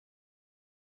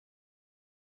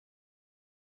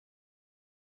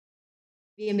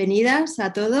Bienvenidas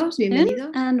a todos,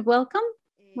 bienvenidos. And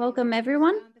welcome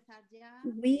everyone.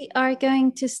 We are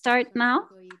going to start now.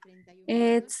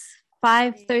 It's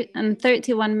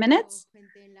 5:31 minutes.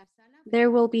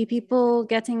 There will be people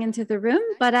getting into the room,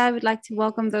 but I would like to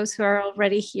welcome those who are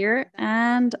already here.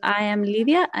 And I am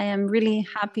Lidia. I am really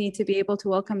happy to be able to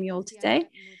welcome you all today.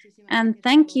 And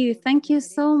thank you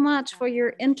so much for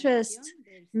your interest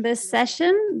in this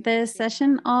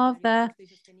session of the...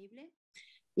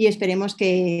 Y esperemos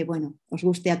que, bueno, os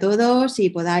guste a todos y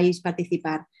podáis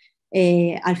participar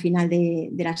al final de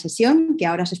la sesión, que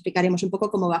ahora os explicaremos un poco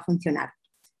cómo va a funcionar.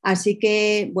 Así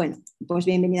que, bueno, pues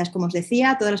bienvenidas, como os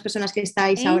decía, a todas las personas que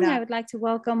estáis ahora. I would like to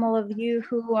welcome all of you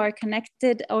who are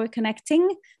connected or connecting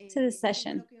to the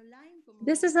session.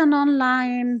 This is an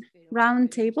online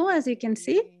roundtable, as you can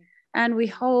see, and we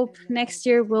hope next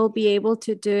year we'll be able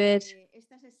to do it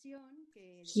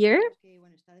here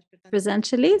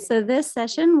presentially. So this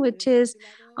session, which is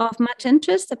of much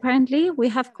interest, apparently, we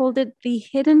have called it the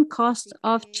hidden cost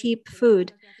of cheap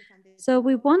food. So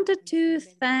we wanted to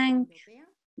thank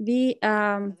the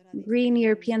Green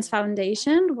Europeans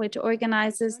Foundation, which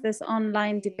organizes this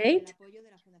online debate,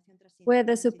 with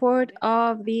the support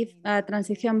of the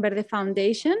Transición Verde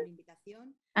Foundation.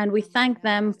 And we thank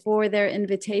them for their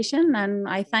invitation, and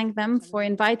I thank them for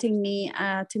inviting me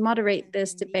to moderate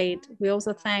this debate. We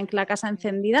also thank La Casa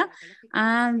Encendida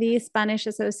and the Spanish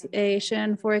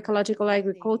Association for Ecological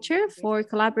Agriculture for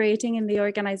collaborating in the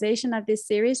organization of this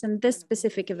series and this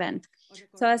specific event.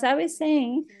 So as I was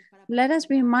saying, let us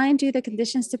remind you the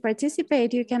conditions to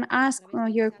participate. You can ask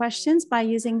your questions by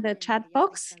using the chat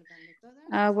box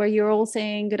where you're all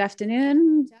saying good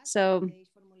afternoon. So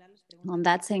on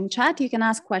that same chat, you can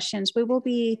ask questions. We will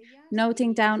be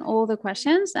noting down all the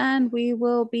questions and we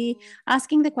will be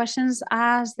asking the questions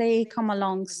as they come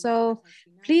along. So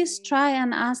please try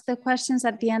and ask the questions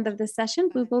at the end of the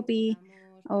session. We will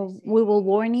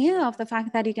warn you of the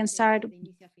fact that you can start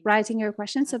writing your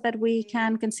questions so that we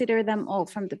can consider them all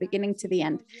from the beginning to the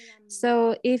end.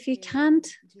 So if we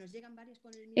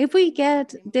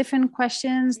get different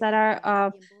questions that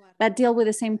are that deal with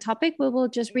the same topic, we will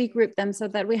just regroup them so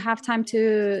that we have time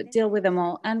to deal with them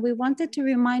all. And we wanted to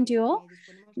remind you all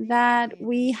that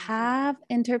we have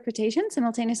interpretation,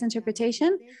 simultaneous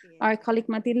interpretation. Our colleague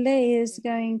Matilde is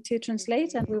going to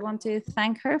translate, and we want to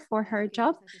thank her for her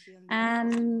job.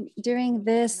 And during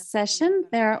this session,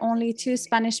 there are only 2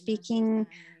 Spanish-speaking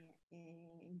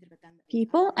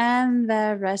people, and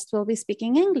the rest will be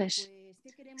speaking English.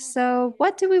 So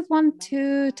what do we want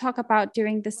to talk about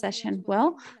during this session?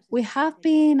 Well, we have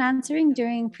been answering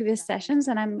during previous sessions,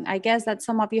 and I guess that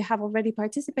some of you have already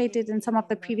participated in some of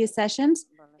the previous sessions.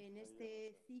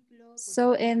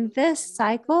 So in this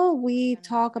cycle, we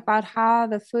talk about how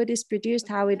the food is produced,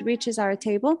 how it reaches our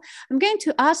table. I'm going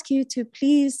to ask you to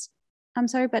please, I'm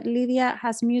sorry, but Lydia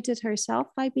has muted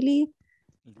herself, I believe.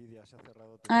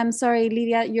 I'm sorry,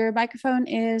 Lydia, your microphone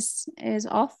is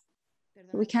off.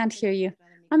 We can't hear you.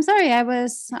 I'm sorry,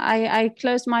 I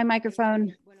closed my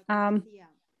microphone by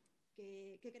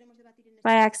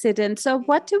accident. So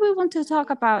what do we want to talk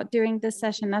about during this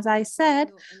session? As I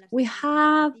said, we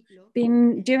have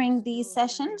been during these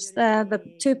sessions, the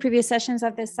 2 previous sessions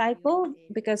of this cycle,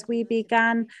 because we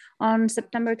began on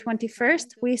September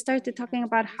 21st, we started talking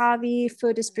about how the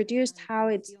food is produced, how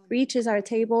it reaches our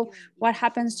table, what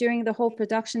happens during the whole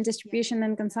production, distribution,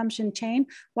 and consumption chain,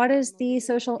 what is the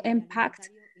social impact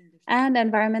and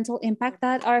environmental impact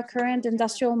that our current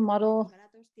industrial model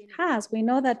has. We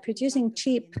know that producing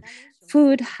cheap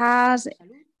food has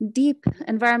deep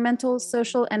environmental,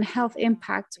 social, and health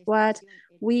impact, what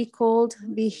we called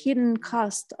the hidden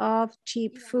cost of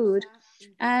cheap food.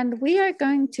 And we are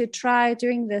going to try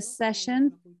during this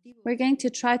session, we're going to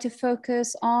try to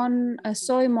focus on a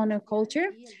soy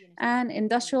monoculture and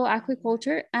industrial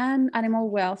aquaculture and animal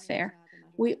welfare.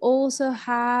 We also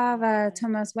have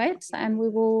Thomas Waits, and we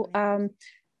will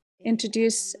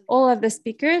introduce all of the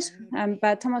speakers,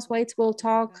 but Thomas Waits will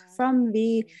talk from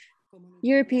the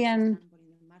European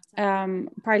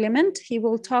Parliament. He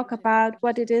will talk about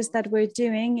what it is that we're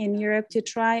doing in Europe to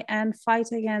try and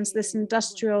fight against this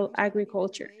industrial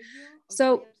agriculture.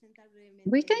 So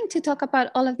we're going to talk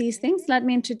about all of these things. Let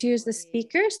me introduce the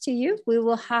speakers to you. We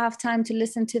will have time to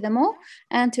listen to them all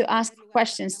and to ask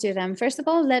questions to them. First of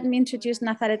all, let me introduce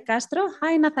Nazaret Castro.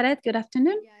 Hi, Nazaret, good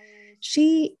afternoon.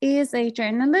 She is a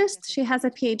journalist. She has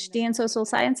a PhD in social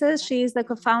sciences. She is the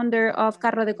co-founder of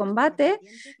Carro de Combate,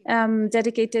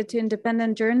 dedicated to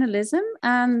independent journalism.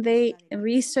 And they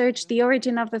research the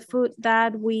origin of the food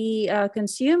that we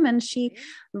consume. And she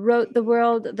wrote the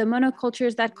world, the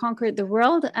monocultures that conquered the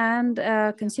world, and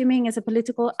consuming is a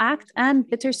political act, and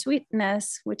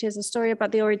bittersweetness, which is a story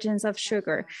about the origins of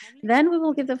sugar. Then we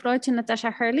will give the floor to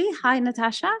Natasha Hurley. Hi,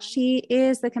 Natasha. She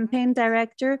is the campaign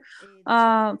director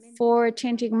for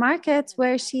Changing Markets,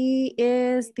 where she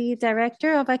is the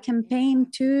director of a campaign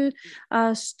to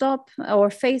stop or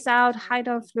phase out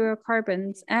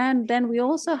hydrofluorocarbons. And then we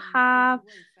also have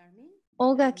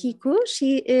Olga Kiku.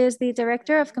 She is the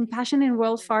director of Compassion in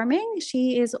World Farming.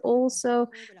 She is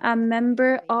also a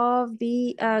member of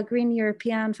the Green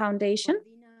European Foundation,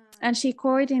 and she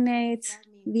coordinates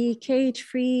the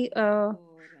cage-free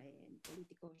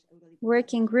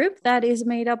working group that is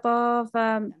made up of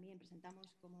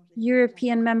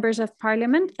European members of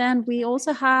parliament. Then we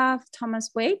also have Thomas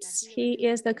Waits. He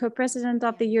is the co-president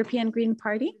of the European Green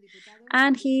Party,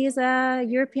 and he is a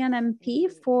European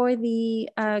MP for the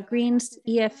Greens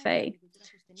EFA.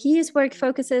 His work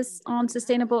focuses on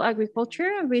sustainable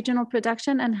agriculture, regional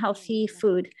production, and healthy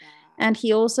food. And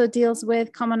he also deals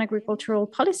with common agricultural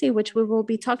policy, which we will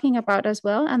be talking about as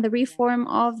well, and the reform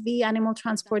of the Animal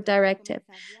Transport Directive.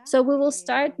 So we will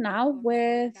start now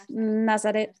with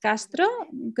Nazaret Castro.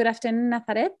 Good afternoon,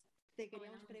 Nazaret.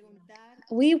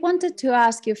 We wanted to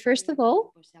ask you, first of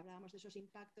all,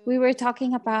 we were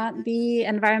talking about the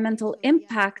environmental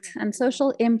impact and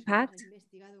social impact,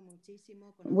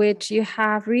 which you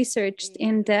have researched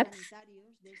in depth,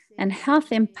 and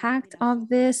health impact of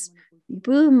this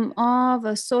boom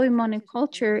of soy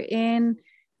monoculture in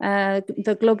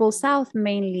the global south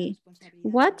mainly.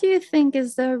 What do you think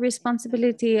is the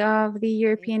responsibility of the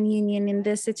European Union in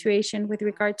this situation with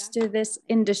regards to this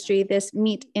industry, this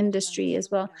meat industry as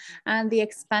well, and the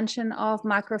expansion of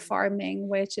macro farming,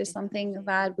 which is something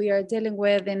that we are dealing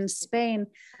with in Spain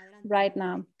right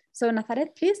now? So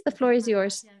Nazaret, please, the floor is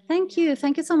yours. Thank you.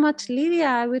 Thank you so much, Lydia.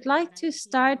 I would like to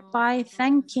start by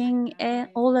thanking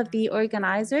all of the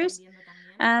organizers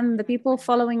and the people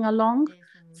following along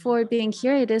for being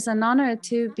here. It is an honor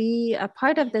to be a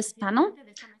part of this panel.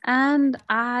 And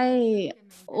I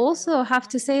also have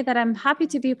to say that I'm happy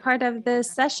to be part of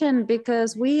this session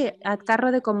because we at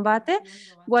Carro de Combate,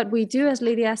 what we do, as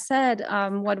Lydia said,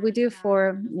 what we do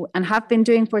for and have been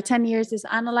doing for 10 years is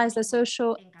analyze the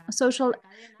social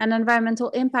and environmental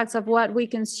impacts of what we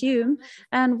consume.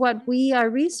 And what we are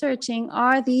researching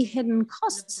are the hidden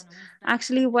costs,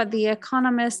 actually what the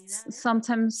economists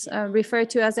sometimes refer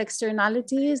to as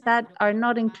externalities that are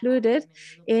not included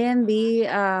in the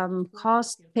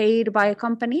cost paid by a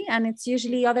company. And it's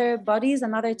usually other bodies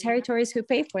and other territories who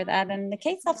pay for that. And in the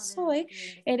case of soy,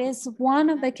 it is one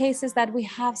of the cases that we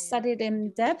have studied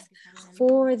in depth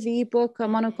for the book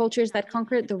Monocultures That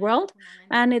Conquered the World.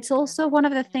 And it's also one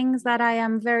of the things that I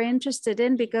am very interested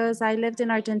in because I lived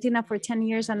in Argentina for 10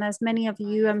 years. And as many of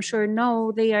you, I'm sure,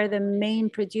 know, they are the main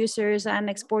producers and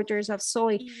exporters of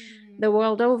soy the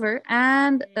world over.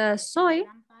 And soy,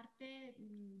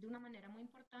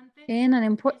 in an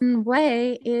important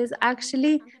way, is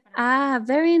actually a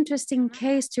very interesting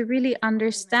case to really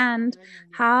understand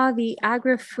how the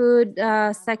agri-food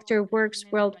sector works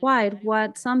worldwide,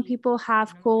 what some people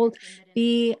have called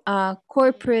the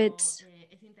corporate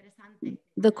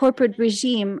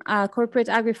regime, corporate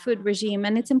agri-food regime.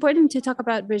 And it's important to talk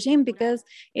about regime because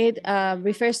it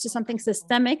refers to something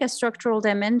systemic, a structural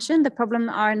dimension. The problem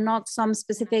are not some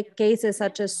specific cases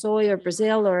such as soy or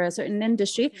Brazil or a certain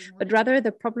industry, but rather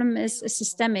the problem is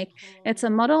systemic. It's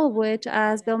a model which,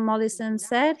 as Bill Mollison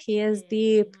said, he is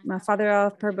the father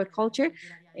of permaculture,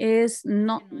 is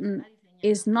not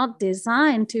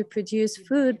designed to produce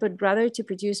food, but rather to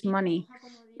produce money.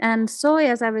 And soy,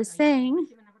 as I was saying,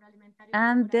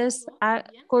 and this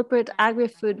corporate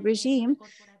agri-food regime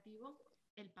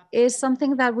is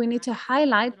something that we need to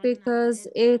highlight because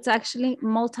it's actually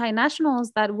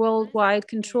multinationals that worldwide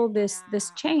control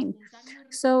this chain.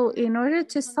 So in order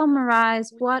to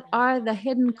summarize what are the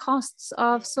hidden costs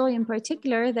of soy in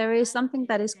particular, there is something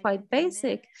that is quite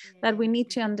basic that we need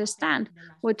to understand,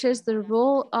 which is the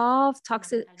role of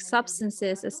toxic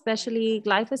substances, especially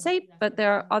glyphosate, but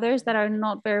there are others that are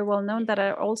not very well known that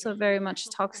are also very much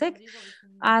toxic.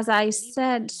 As I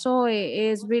said, soy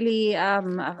is really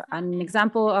an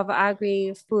example of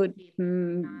agri-food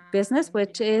business,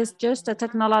 which is just a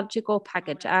technological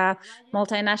package. A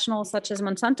multinational such as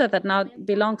Monsanto that now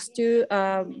belongs to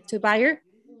Bayer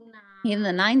in the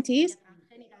 90s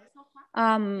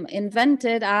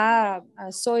invented a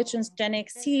soy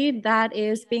transgenic seed that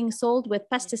is being sold with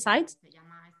pesticides.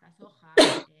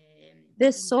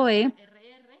 This soy,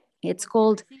 it's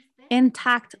called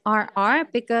intact RR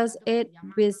because it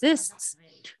resists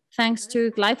thanks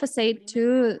to glyphosate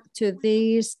to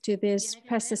this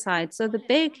pesticide. So the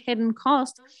big hidden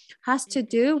cost has to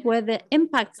do with the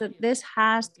impacts that this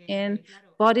has in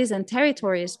bodies and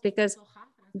territories, because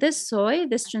this soy,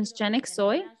 this transgenic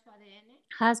soy,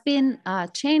 has been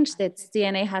changed, its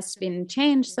DNA has been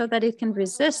changed so that it can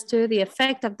resist to the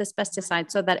effect of this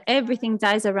pesticide, so that everything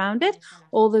dies around it.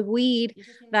 All the weed,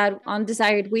 that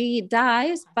undesired weed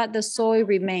dies, but the soy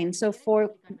remains. So for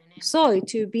soy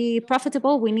to be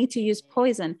profitable, we need to use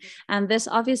poison. And this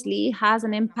obviously has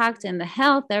an impact in the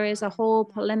health. There is a whole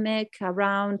polemic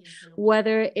around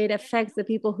whether it affects the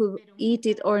people who eat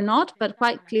it or not, but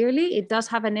quite clearly it does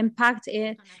have an impact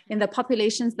in the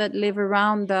populations that live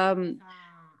around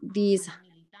these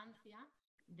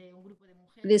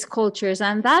cultures.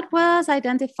 And that was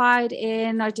identified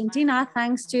in Argentina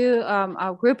thanks to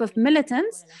a group of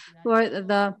militants who are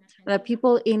the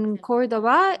people in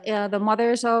Cordoba, the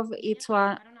mothers of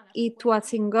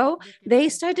Ituatzingo. They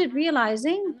started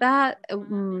realizing that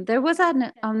there was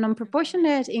an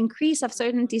unproportionate increase of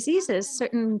certain diseases,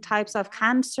 certain types of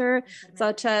cancer,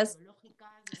 such as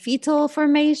fetal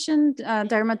formation,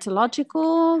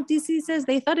 dermatological diseases.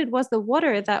 They thought it was the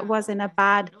water that was in a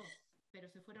bad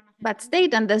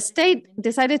state, and the state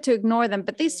decided to ignore them.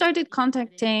 But they started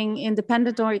contacting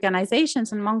independent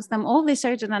organizations, and amongst them all, they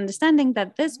started understanding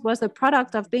that this was the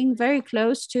product of being very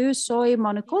close to soy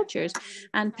monocultures,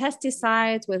 and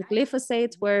pesticides with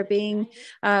glyphosate were being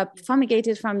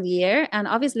fumigated from the air. And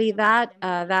obviously that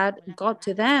got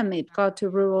to them. It got to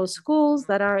rural schools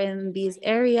that are in these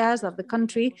areas of the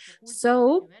country.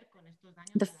 So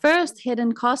the first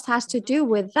hidden cost has to do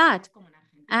with that.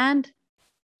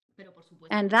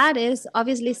 And that is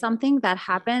obviously something that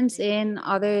happens in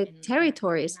other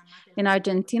territories. In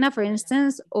Argentina, for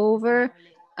instance, over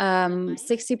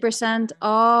 60%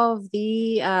 of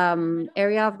the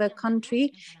area of the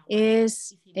country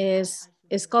is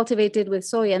cultivated with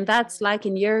soy, and that's like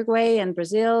in Uruguay and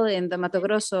Brazil, in the Mato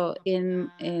Grosso, in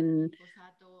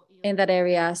that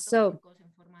area. So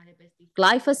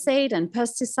glyphosate and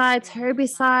pesticides,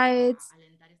 herbicides,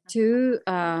 to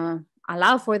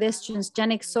allow for this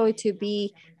transgenic soy to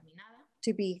be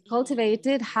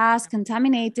cultivated has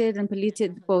contaminated and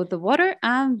polluted both the water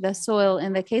and the soil.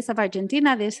 In the case of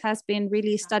Argentina, this has been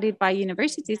really studied by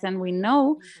universities, and we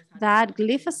know that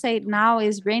glyphosate now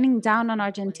is raining down on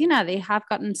Argentina. They have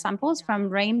gotten samples from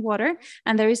rainwater,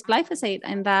 and there is glyphosate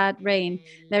in that rain.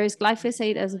 There is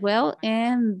glyphosate as well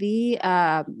in the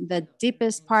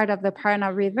deepest part of the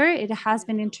Paraná River. It has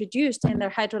been introduced in their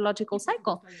hydrological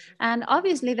cycle. And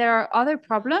obviously, there are other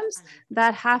problems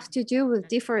that have to do with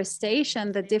deforestation.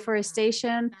 The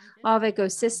deforestation of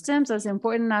ecosystems, as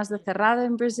important as the Cerrado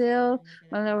in Brazil,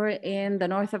 or in the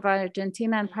north of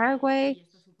Argentina and Paraguay.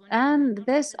 And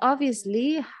this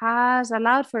obviously has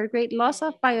allowed for a great loss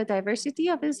of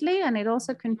biodiversity, obviously, and it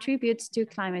also contributes to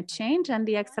climate change and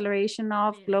the acceleration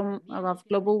of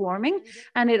global warming.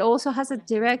 And it also has a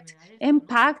direct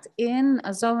impact in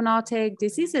zoonotic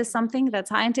diseases, something that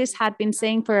scientists had been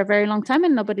saying for a very long time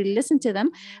and nobody listened to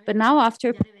them. But now,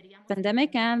 after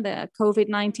pandemic and the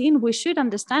COVID-19, we should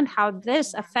understand how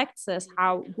this affects us,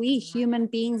 how we human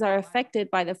beings are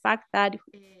affected by the fact that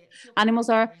animals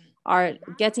are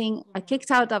getting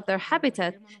kicked out of their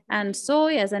habitat. And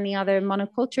soy, as any other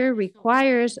monoculture,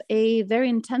 requires a very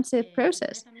intensive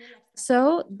process.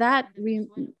 So that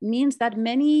means that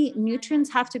many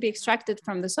nutrients have to be extracted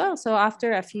from the soil. So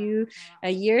after a few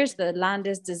years, the land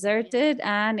is deserted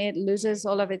and it loses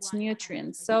all of its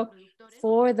nutrients. So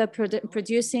for the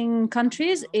producing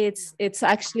countries, it's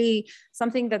actually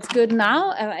something that's good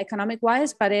now,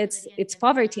 economic-wise, but it's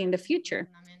poverty in the future.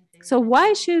 So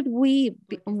why should we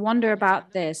wonder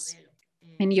about this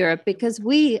in Europe? Because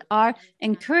we are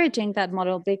encouraging that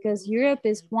model, because Europe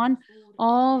is one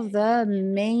of the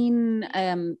main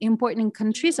important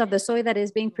countries of the soy that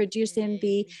is being produced in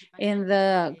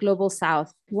the global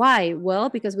south. Why? Well,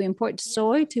 because we import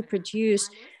soy to produce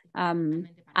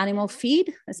animal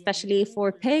feed, especially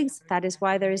for pigs. That is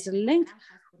why there is a link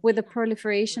with the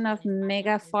proliferation of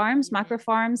mega farms, macro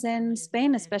farms in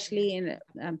Spain, especially in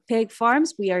pig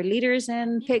farms. We are leaders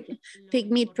in pig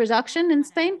meat production in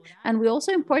Spain, and we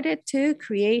also import it to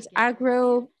create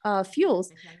agro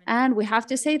fuels. And we have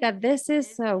to say that this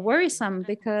is worrisome,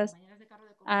 because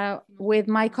with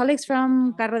my colleagues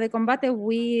from Carro de Combate,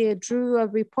 we drew a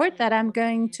report that I'm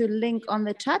going to link on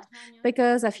the chat,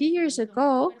 because a few years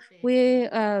ago, we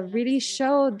really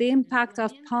showed the impact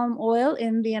of palm oil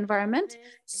in the environment.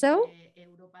 So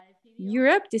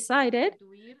Europe decided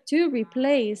to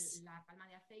replace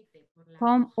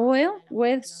palm oil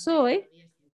with soy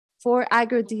for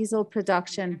agrodiesel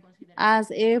production,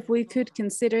 as if we could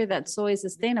consider that soy is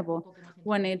sustainable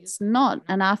when it's not.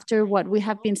 And after what we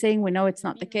have been saying, we know it's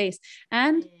not the case.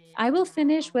 And I will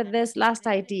finish with this last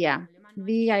idea.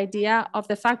 The idea of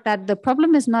the fact that the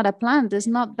problem is not a plant. It's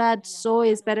not that soy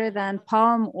is better than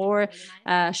palm or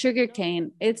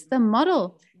sugarcane. It's the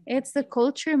model. It's the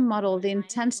culture model, the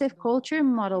intensive culture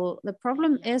model. The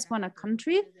problem is when a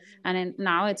country, and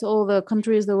now it's all the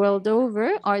countries the world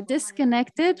over, are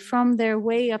disconnected from their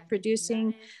way of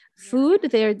producing food.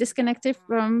 They're disconnected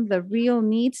from the real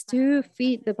needs to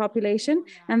feed the population,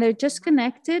 and they're just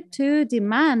connected to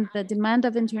demand, the demand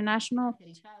of international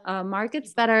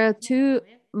markets that are too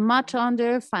much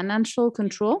under financial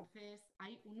control.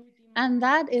 And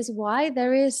that is why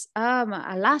there is a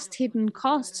last hidden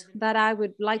cost that I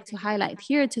would like to highlight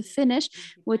here to finish,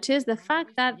 which is the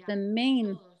fact that the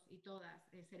main,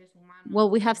 well,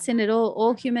 we have seen it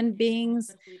all human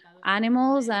beings,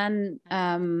 animals, and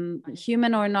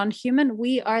human or non-human,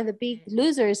 we are the big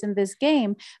losers in this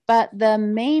game. But the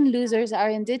main losers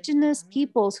are indigenous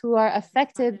peoples who are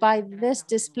affected by this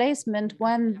displacement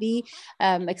when the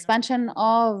expansion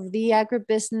of the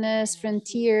agribusiness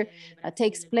frontier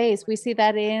takes place. We see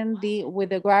that with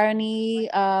the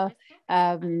Guarani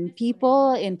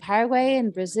people in Paraguay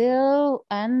and Brazil,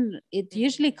 and it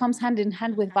usually comes hand in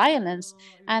hand with violence.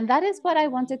 And that is what I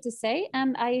wanted to say.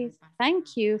 And I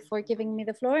thank you for giving me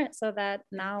the floor so that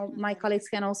now my colleagues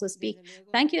can also speak.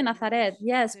 Thank you, Nazaret.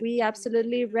 Yes, we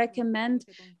absolutely recommend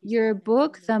your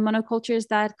book, The Monocultures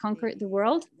That Conquered the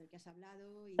World,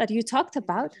 that you talked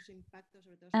about,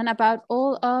 and about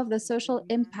all of the social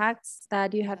impacts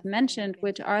that you have mentioned,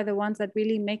 which are the ones that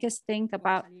really make us think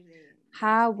about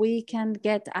how we can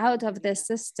get out of this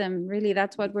system. Really,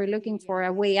 that's what we're looking for,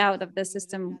 a way out of the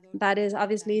system. That is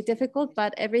obviously difficult,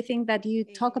 but everything that you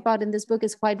talk about in this book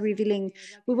is quite revealing.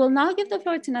 We will now give the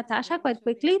floor to Natasha quite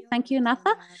quickly. Thank you,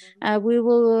 Natha. We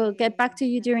will get back to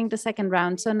you during the second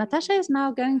round. So Natasha is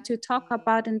now going to talk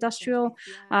about industrial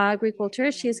agriculture.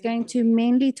 She's going to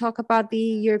mainly talk about the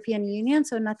European Union.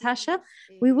 So Natasha,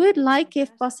 we would like,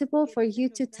 if possible, for you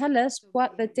to tell us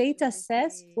what the data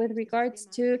says with regards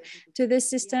to this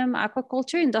system,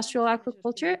 aquaculture, industrial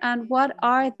aquaculture, and what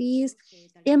are these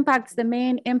impacts, the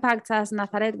main impacts, as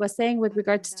Nazaret was saying, with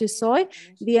regards to soy,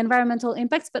 the environmental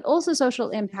impacts, but also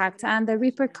social impacts and the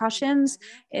repercussions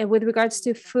with regards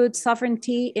to food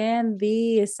sovereignty in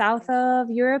the south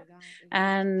of Europe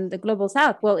and the global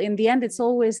south. Well, in the end, it's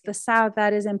always the south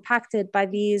that is impacted by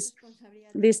these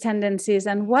tendencies.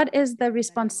 And what is the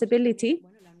responsibility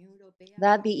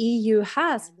that the EU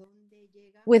has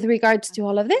with regards to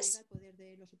all of this?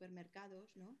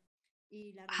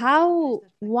 How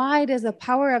wide is the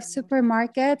power of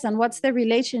supermarkets, and what's the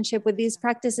relationship with these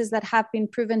practices that have been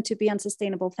proven to be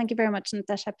unsustainable? Thank you very much,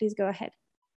 Natasha. Please go ahead.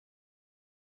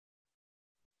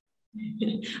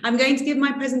 I'm going to give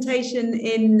my presentation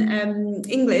in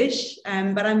English,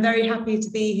 but I'm very happy to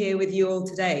be here with you all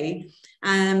today.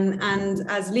 And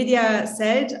as Lydia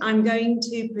said, I'm going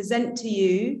to present to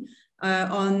you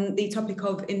on the topic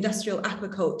of industrial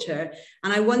aquaculture.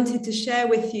 And I wanted to share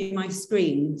with you my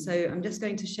screen. So I'm just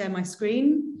going to share my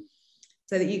screen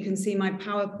so that you can see my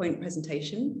PowerPoint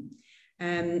presentation.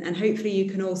 And hopefully you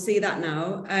can all see that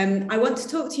now. I want to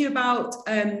talk to you about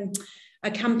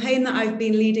a campaign that I've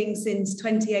been leading since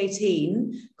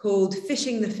 2018 called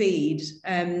Fishing the Feed.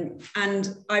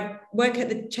 And I work at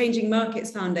the Changing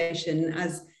Markets Foundation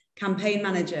as campaign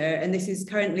manager, and this is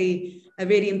currently a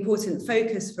really important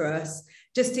focus for us.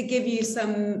 Just to give you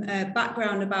some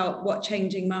background about what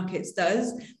Changing Markets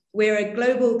does, we're a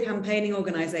global campaigning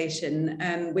organization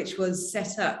which was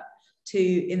set up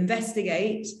to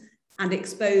investigate and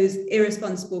expose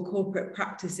irresponsible corporate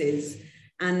practices.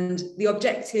 And the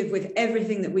objective with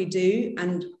everything that we do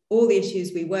and all the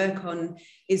issues we work on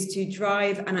is to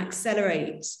drive and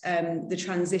accelerate the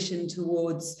transition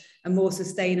towards a more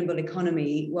sustainable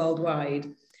economy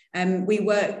worldwide. We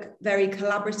work very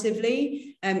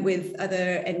collaboratively with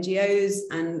other NGOs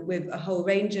and with a whole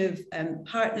range of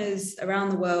partners around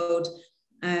the world.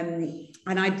 And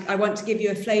I want to give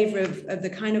you a flavour of the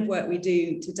kind of work we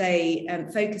do today,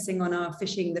 focusing on our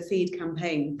Fishing the Feed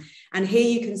campaign. And here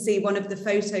you can see one of the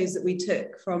photos that we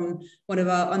took from one of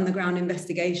our on-the-ground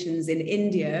investigations in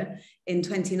India in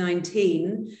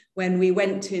 2019, when we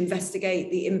went to investigate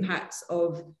the impacts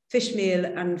of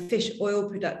fishmeal and fish oil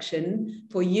production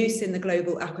for use in the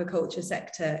global aquaculture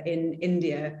sector in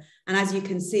India. And as you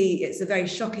can see, it's a very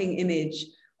shocking image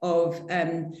of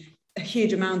a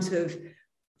huge amount of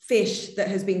fish that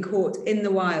has been caught in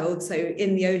the wild, so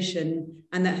in the ocean,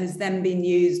 and that has then been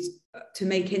used to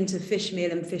make into fish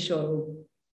meal and fish oil.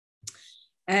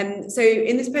 So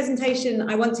in this presentation,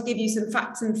 I want to give you some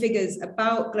facts and figures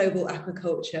about global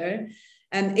aquaculture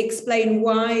and explain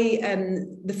why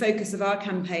the focus of our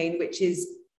campaign, which is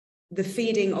the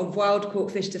feeding of wild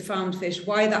caught fish to farmed fish,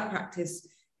 why that practice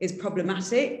is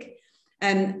problematic.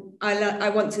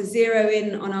 I want to zero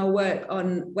in on our work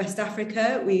on West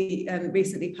Africa. We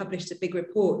recently published a big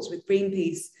report with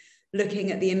Greenpeace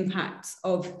looking at the impacts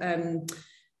of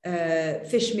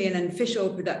fishmeal and fish oil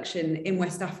production in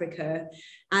West Africa,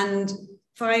 and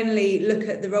finally look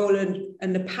at the role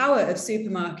and the power of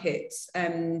supermarkets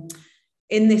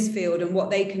in this field and what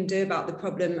they can do about the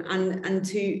problem, and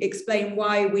to explain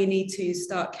why we need to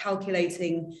start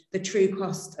calculating the true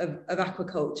cost of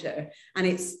aquaculture and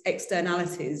its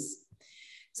externalities.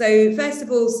 So first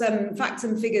of all, some facts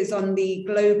and figures on the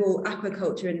global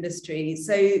aquaculture industry.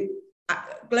 So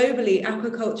globally,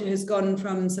 aquaculture has gone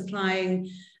from supplying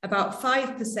about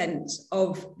 5%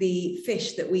 of the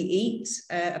fish that we eat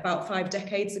about 5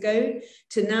 decades ago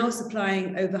to now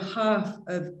supplying over half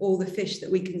of all the fish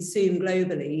that we consume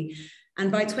globally.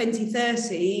 And by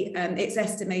 2030, it's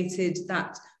estimated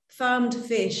that farmed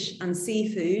fish and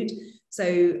seafood,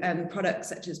 so products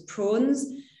such as prawns,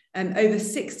 over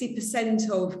 60%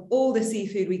 of all the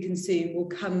seafood we consume will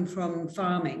come from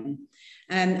farming.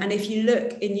 And if you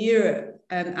look in Europe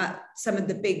at some of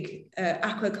the big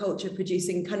aquaculture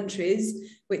producing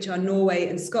countries, which are Norway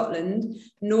and Scotland,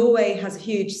 Norway has a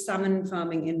huge salmon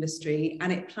farming industry,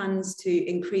 and it plans to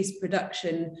increase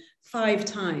production 5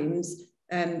 times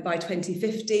by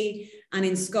 2050. And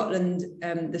in Scotland,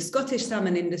 the Scottish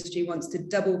salmon industry wants to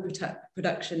double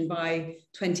production by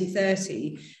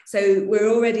 2030. So we're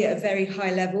already at a very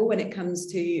high level when it comes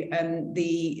to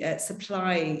the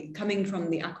supply coming from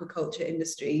the aquaculture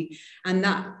industry. And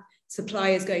that supply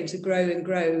is going to grow and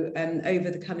grow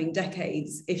over the coming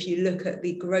decades if you look at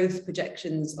the growth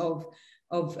projections of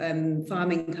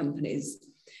farming companies.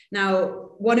 Now,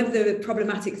 one of the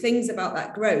problematic things about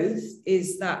that growth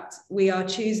is that we are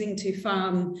choosing to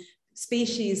farm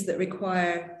species that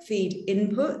require feed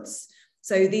inputs.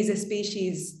 So these are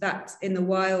species that in the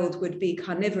wild would be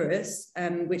carnivorous,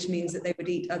 which means that they would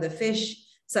eat other fish,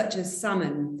 such as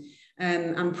salmon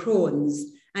and prawns.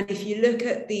 And if you look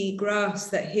at the graphs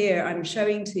that here I'm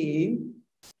showing to you,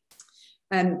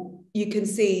 you can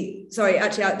see, sorry,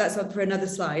 actually that's up for another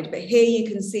slide, but here you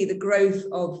can see the growth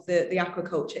of the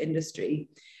aquaculture industry.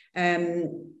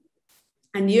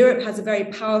 And Europe has a very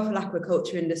powerful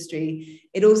aquaculture industry.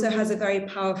 It also has a very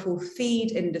powerful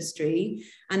feed industry.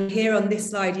 And here on this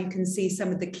slide, you can see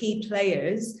some of the key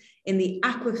players in the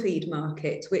aquafeed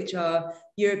market, which are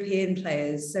European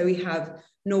players. So we have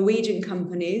Norwegian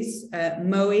companies,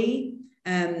 Mowi,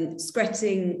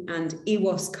 Skretting and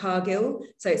EWOS Cargill.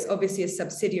 So it's obviously a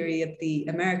subsidiary of the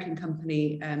American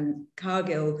company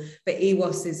Cargill, but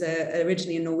EWOS is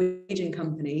originally a Norwegian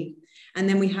company. And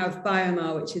then we have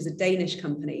Biomar, which is a Danish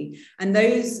company. And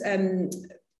those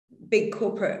big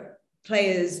corporate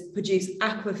players produce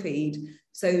aquafeed.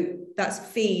 So that's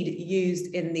feed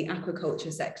used in the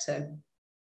aquaculture sector.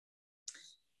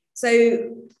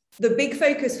 So the big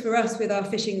focus for us with our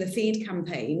Fishing the Feed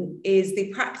campaign is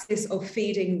the practice of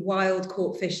feeding wild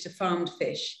caught fish to farmed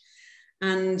fish.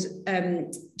 And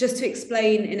just to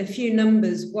explain in a few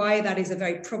numbers why that is a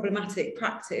very problematic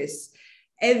practice,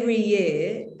 every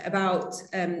year about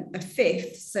a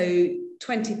fifth, so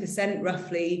 20%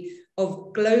 roughly,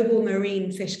 of global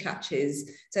marine fish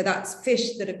catches, so that's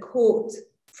fish that are caught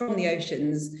from the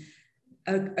oceans,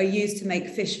 are used to make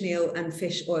fish meal and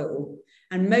fish oil.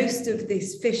 And most of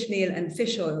this fish meal and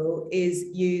fish oil is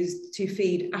used to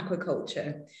feed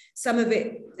aquaculture. Some of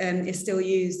it is still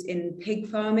used in pig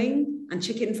farming and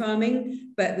chicken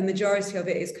farming, but the majority of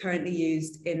it is currently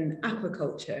used in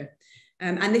aquaculture.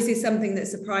 And this is something that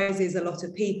surprises a lot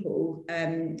of people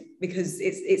because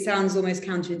it sounds almost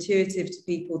counterintuitive to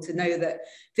people to know that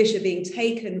fish are being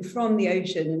taken from the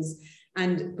oceans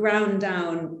and ground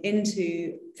down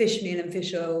into fish meal and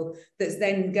fish oil that's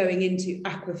then going into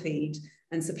aquafeed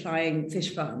and supplying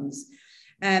fish farms.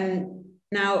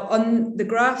 Now, on the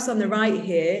graphs on the right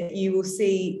here, you will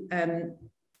see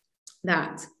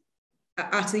that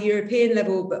at a European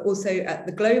level, but also at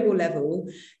the global level,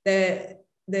 the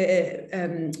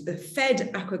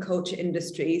fed aquaculture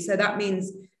industry, so that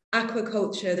means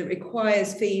aquaculture that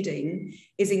requires feeding,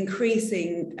 is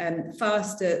increasing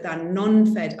faster than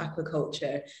non-fed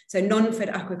aquaculture. So non-fed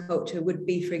aquaculture would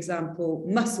be, for example,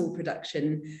 mussel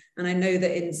production. And I know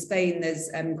that in Spain, there's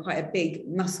quite a big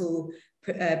mussel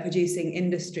producing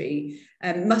industry.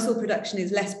 Mussel production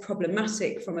is less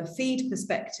problematic from a feed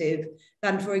perspective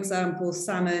than, for example,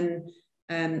 salmon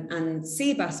and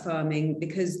sea bass farming,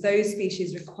 because those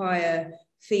species require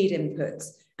feed inputs.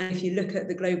 And if you look at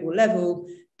the global level,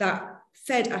 that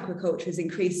fed aquaculture is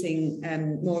increasing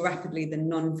more rapidly than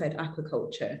non-fed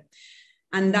aquaculture.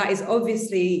 And that is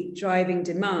obviously driving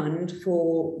demand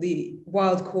for the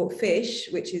wild caught fish,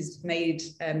 which is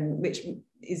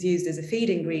used as a feed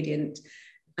ingredient.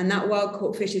 And that wild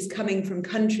caught fish is coming from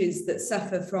countries that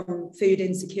suffer from food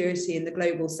insecurity in the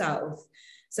global south.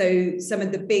 So some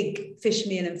of the big fish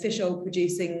meal and fish oil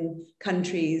producing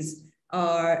countries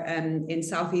are in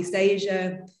Southeast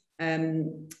Asia,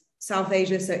 South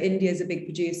Asia, so India is a big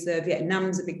producer,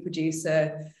 Vietnam's a big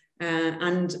producer,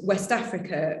 and West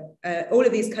Africa. All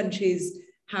of these countries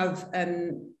have,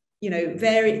 to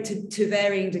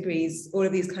varying degrees, all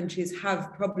of these countries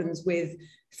have problems with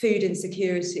food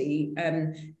insecurity.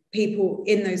 People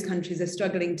in those countries are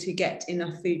struggling to get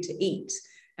enough food to eat.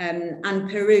 And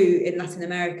Peru in Latin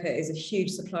America is a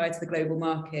huge supplier to the global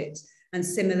market. And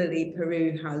similarly,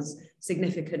 Peru has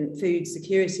significant food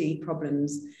security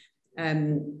problems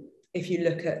if you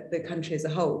look at the country as a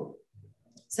whole.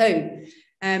 So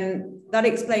that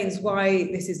explains why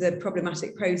this is a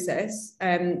problematic process.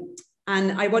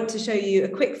 And I want to show you a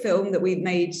quick film that we've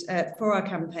made for our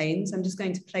campaigns. I'm just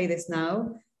going to play this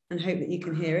now and hope that you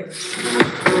can hear it.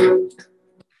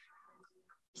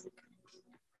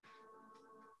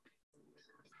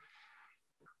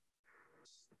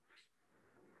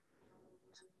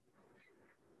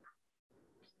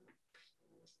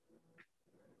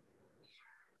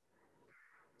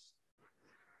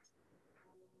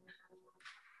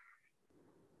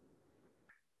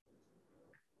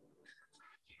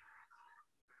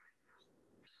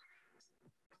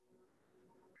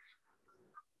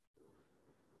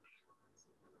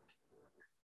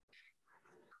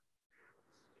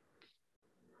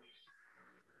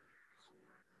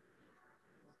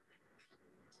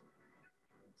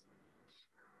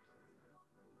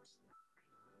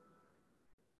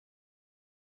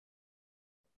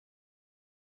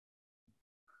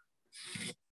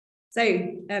 So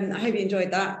I hope you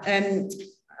enjoyed that. And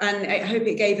I hope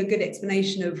it gave a good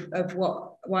explanation of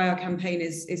why our campaign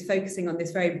is focusing on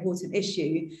this very important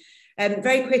issue.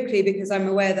 Very quickly, because I'm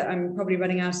aware that I'm probably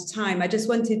running out of time, I just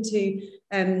wanted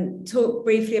to talk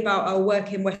briefly about our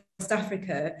work in West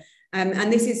Africa.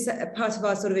 And this is a part of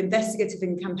our sort of investigative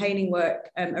and campaigning work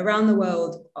around the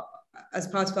world as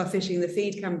part of our Fishing the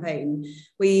Feed campaign.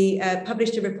 We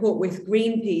published a report with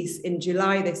Greenpeace in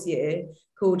July this year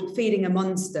called Feeding a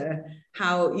Monster,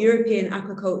 how European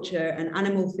aquaculture and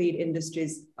animal feed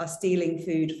industries are stealing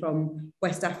food from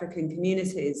West African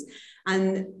communities.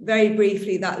 And very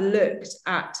briefly, that looked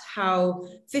at how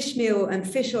fish meal and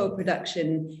fish oil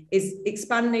production is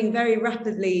expanding very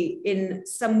rapidly in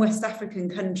some West African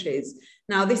countries.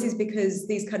 Now, this is because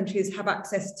these countries have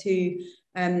access to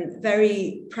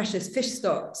very precious fish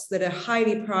stocks that are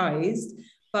highly prized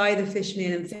by the fish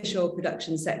meal and fish oil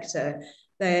production sector.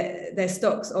 They're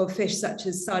stocks of fish such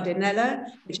as sardinella,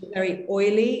 which are very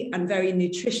oily and very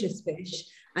nutritious fish.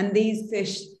 And these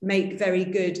fish make very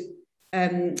good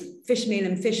fish meal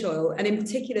and fish oil. And in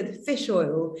particular, the fish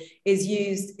oil is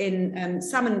used in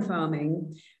salmon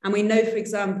farming. And we know, for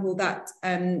example, that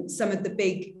some of the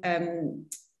big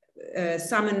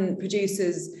salmon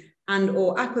producers and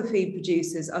or aquafeed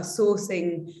producers are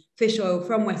sourcing fish oil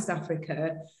from West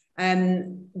Africa.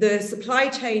 The supply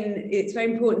chain, it's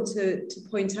very important to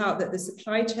point out that the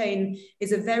supply chain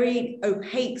is a very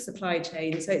opaque supply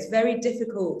chain. So it's very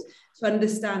difficult to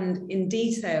understand in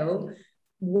detail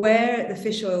where the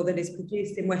fish oil that is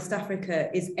produced in West Africa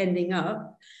is ending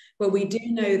up. But we do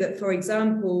know that, for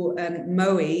example,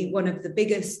 Mowi, one of the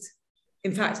biggest,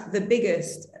 in fact, the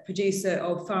biggest producer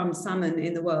of farmed salmon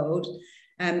in the world,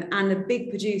 and a big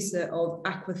producer of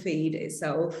aquafeed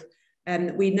itself,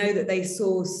 we know that they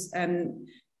source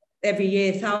every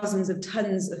year thousands of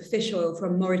tons of fish oil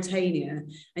from Mauritania.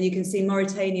 And you can see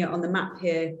Mauritania on the map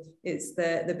here. It's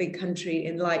the big country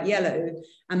in light yellow.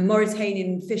 And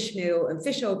Mauritanian fish meal and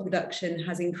fish oil production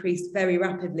has increased very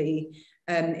rapidly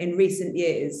in recent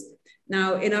years.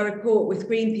 Now, in our report with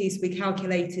Greenpeace, we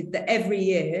calculated that every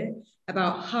year,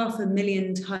 about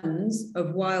 500,000 tons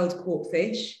of wild caught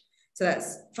fish, so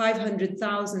that's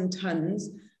 500,000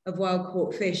 tons of wild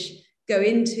caught fish, go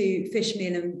into fish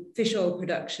meal and fish oil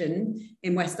production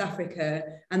in West Africa,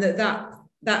 and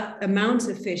that amount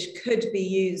of fish could be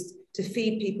used to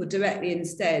feed people directly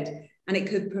instead, and it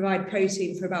could provide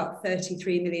protein for about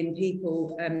 33 million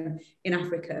people in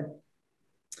Africa.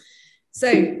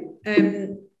 So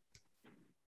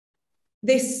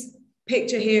this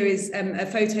picture here is a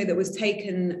photo that was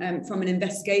taken from an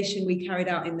investigation we carried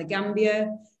out in the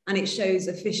Gambia and it shows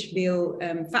a fish meal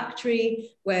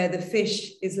factory where the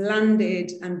fish is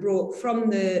landed and brought from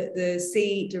the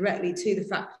sea directly to the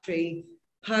factory,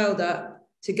 piled up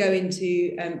to go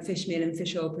into fish meal and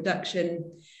fish oil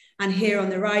production. And here on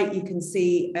the right, you can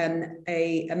see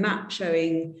a map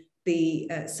showing the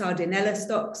sardinella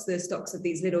stocks, the stocks of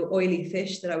these little oily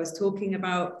fish that I was talking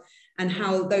about, and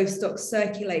how those stocks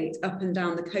circulate up and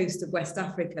down the coast of West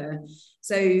Africa.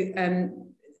 So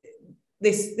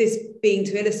this being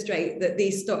to illustrate that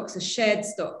these stocks are shared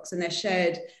stocks, and they're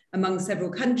shared among several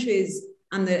countries,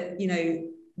 and that, you know,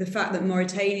 the fact that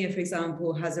Mauritania, for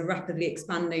example, has a rapidly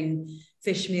expanding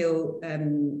fish meal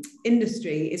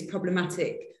industry is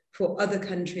problematic for other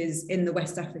countries in the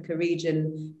West Africa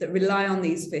region that rely on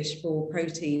these fish for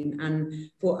protein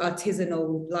and for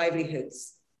artisanal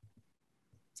livelihoods.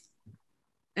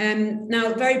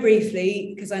 Now, very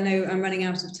briefly, because I know I'm running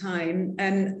out of time,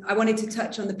 I wanted to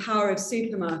touch on the power of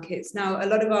supermarkets. Now, a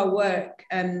lot of our work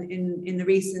in the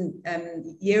recent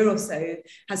year or so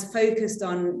has focused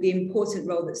on the important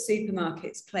role that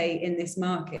supermarkets play in this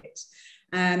market.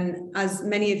 As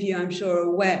many of you, I'm sure, are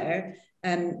aware,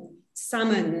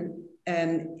 salmon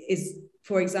is,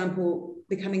 for example,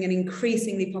 becoming an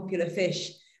increasingly popular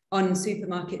fish on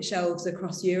supermarket shelves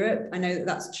across Europe. I know that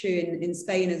that's true in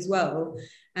Spain as well.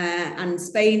 And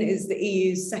Spain is the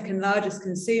EU's second largest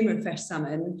consumer of fresh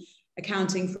salmon,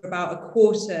 accounting for about a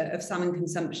quarter of salmon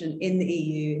consumption in the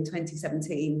EU in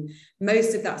 2017.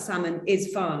 Most of that salmon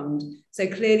is farmed. So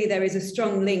clearly there is a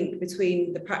strong link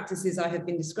between the practices I have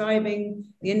been describing,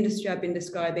 the industry I've been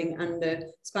describing, and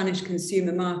the Spanish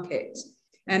consumer market.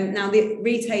 Now, the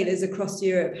retailers across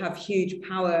Europe have huge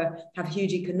power, have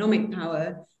huge economic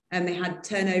power, and they had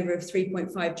turnover of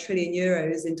 3.5 trillion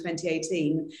euros in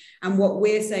 2018. And what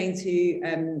we're saying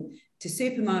to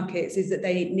supermarkets is that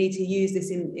they need to use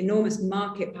this enormous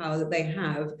market power that they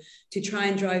have to try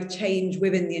and drive change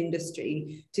within the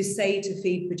industry, to say to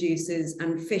feed producers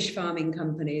and fish farming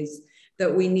companies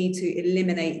that we need to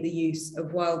eliminate the use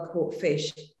of wild-caught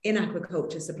fish in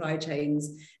aquaculture supply chains,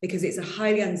 because it's a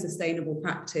highly unsustainable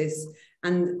practice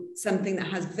and something that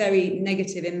has very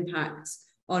negative impacts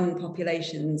on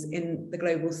populations in the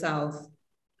global south,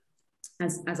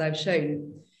 as I've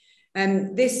shown.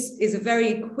 This is a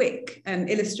very quick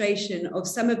illustration of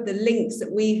some of the links that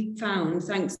we found,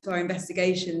 thanks to our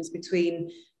investigations,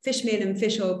 between fish meal and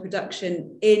fish oil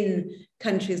production in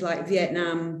countries like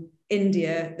Vietnam,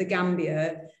 India, the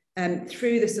Gambia,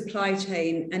 through the supply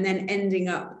chain, and then ending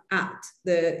up at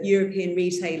the European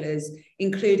retailers,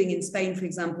 including in Spain, for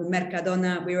example,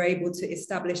 Mercadona. We were able to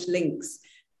establish links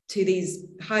to these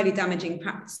highly damaging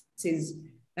practices,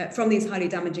 from these highly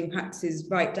damaging practices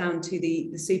right down to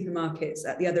the supermarkets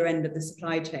at the other end of the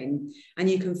supply chain. And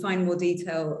you can find more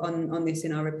detail on this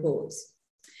in our reports.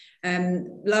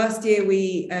 Last year,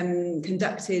 we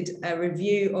conducted a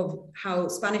review of how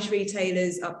Spanish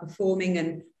retailers are performing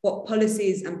and what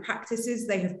policies and practices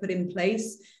they have put in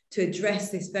place to address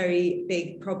this very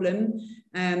big problem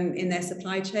in their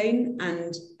supply chain.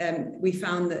 And we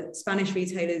found that Spanish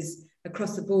retailers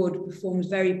across the board performed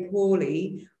very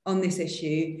poorly on this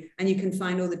issue. And you can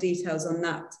find all the details on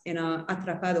that in our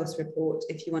Atrapados report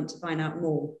if you want to find out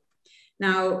more.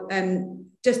 Now,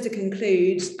 just to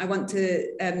conclude, I want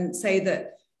to say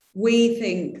that we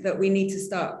think that we need to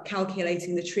start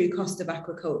calculating the true cost of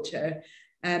aquaculture,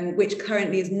 which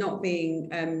currently is not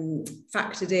being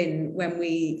factored in when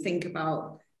we think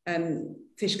about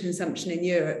fish consumption in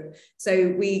Europe.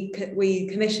 So we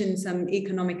commissioned some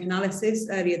economic analysis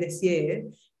earlier this year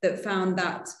that found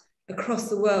that across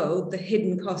the world, the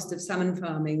hidden cost of salmon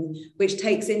farming, which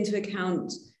takes into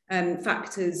account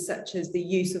factors such as the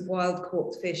use of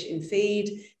wild-caught fish in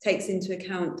feed, takes into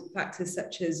account factors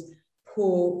such as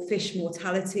poor fish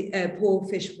mortality, poor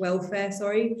fish welfare,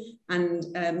 and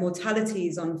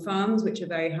mortalities on farms, which are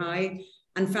very high,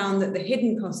 and found that the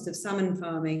hidden cost of salmon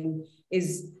farming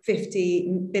is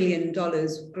 $50 billion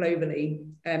globally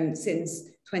since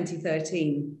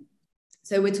 2013.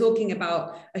 So we're talking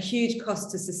about a huge cost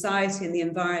to society and the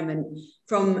environment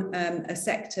from a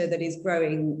sector that is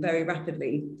growing very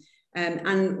rapidly.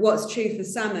 And what's true for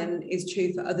salmon is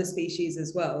true for other species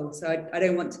as well. So I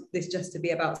don't want this just to be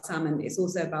about salmon. It's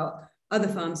also about other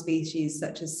farm species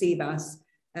such as sea bass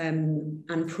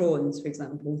and prawns, for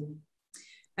example.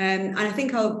 And I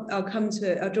think I'll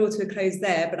draw to a close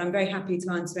there, but I'm very happy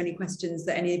to answer any questions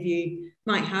that any of you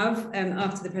might have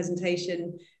after the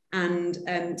presentation, and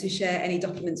to share any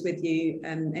documents with you,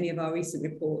 any of our recent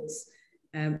reports,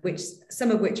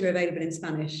 some of which are available in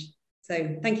Spanish.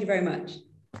 So thank you very much.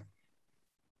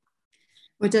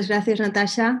 Muchas gracias,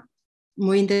 Natasha.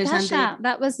 Muy interesante. Natasha,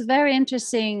 that was very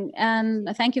interesting. And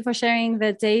thank you for sharing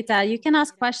the data. You can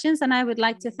ask questions, and I would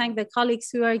like to thank the colleagues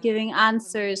who are giving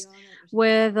answers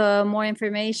with more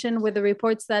information, with the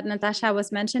reports that Natasha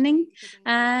was mentioning.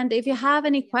 And if you have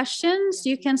any questions,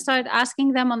 you can start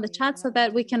asking them on the chat so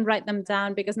that we can write them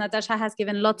down, because Natasha has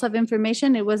given lots of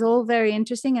information. It was all very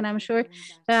interesting, and I'm sure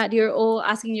that you're all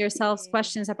asking yourselves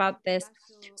questions about this.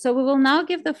 So we will now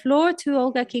give the floor to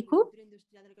Olga Kiku.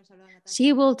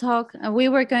 She will talk. We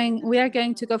are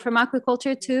going to go from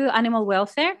aquaculture to animal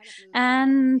welfare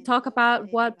and talk about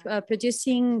what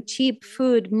producing cheap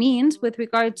food means with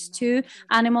regards to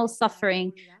animal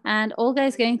suffering. And Olga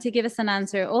is going to give us an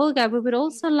answer. Olga, we would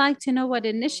also like to know what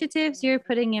initiatives you're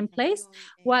putting in place,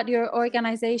 what your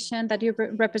organization that you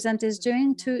represent is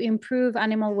doing to improve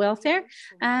animal welfare.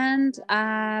 And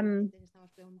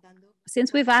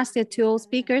since we've asked it to all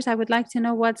speakers, I would like to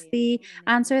know what's the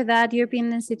answer that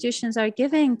European institutions are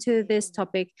giving to this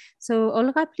topic. So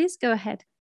Olga, please go ahead.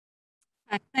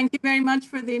 Thank you very much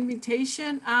for the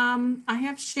invitation. I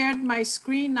have shared my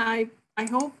screen. I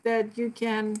hope that you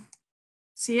can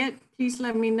see it. Please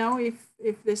let me know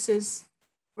if this is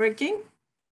working.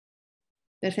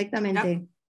 Perfectamente.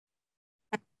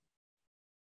 Yep.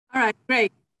 All right,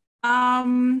 great.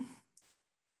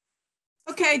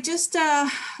 Okay, just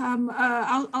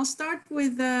I'll start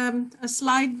with a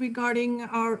slide regarding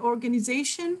our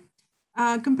organization.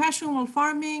 Compassionate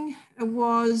Farming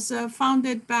was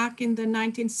founded back in the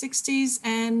 1960s,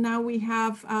 and now we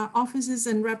have offices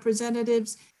and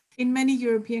representatives in many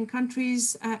European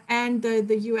countries and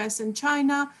the US and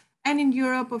China. And in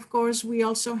Europe, of course, we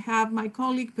also have my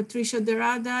colleague Patricia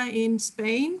Derrada in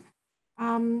Spain.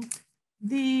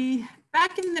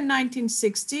 Back in the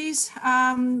 1960s,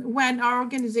 when our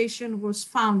organization was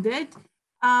founded,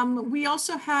 we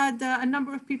also had a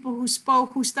number of people who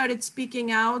started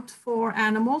speaking out for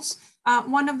animals.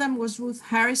 One of them was Ruth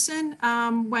Harrison,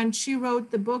 when she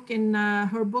wrote the book in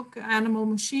her book, Animal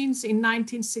Machines, in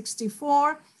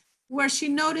 1964, where she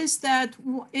noticed that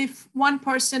if one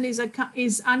person is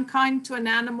unkind to an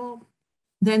animal,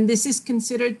 then this is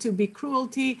considered to be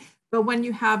cruelty. But when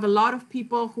you have a lot of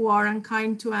people who are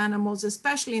unkind to animals,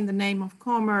 especially in the name of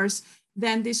commerce,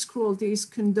 then this cruelty is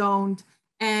condoned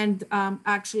and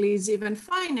actually is even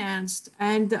financed,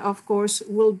 and of course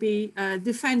will be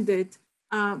defended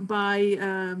by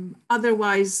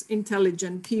otherwise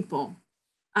intelligent people.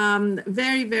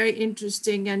 Very, very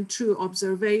interesting and true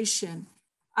observation.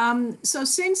 So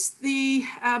since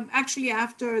actually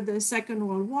after the Second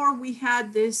World War, we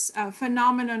had this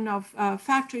phenomenon of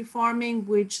factory farming,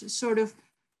 which sort of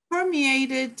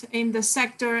permeated in the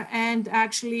sector and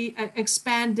actually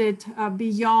expanded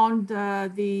beyond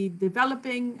the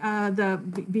developing,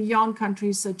 beyond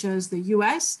countries such as the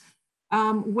US,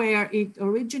 where it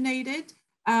originated,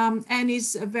 and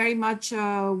is very much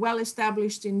well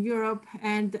established in Europe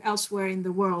and elsewhere in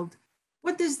the world.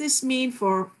 What does this mean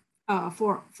for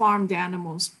farmed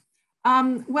animals?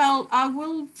 Well, I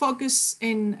will focus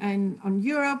on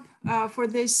Europe for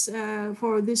this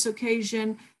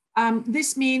occasion.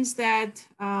 This means that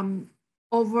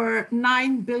over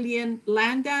 9 billion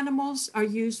land animals are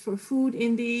used for food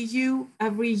in the EU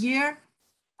every year,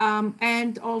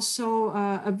 and also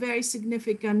a very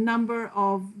significant number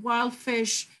of wild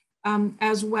fish,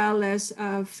 as well as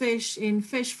fish in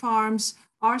fish farms,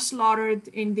 are slaughtered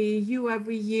in the EU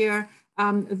every year.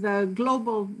 The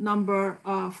global number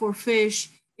for fish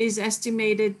is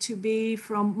estimated to be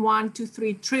from 1 to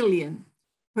 3 trillion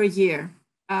per year.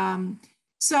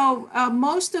 So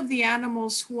most of the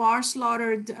animals who are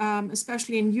slaughtered,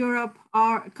 especially in Europe,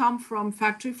 come from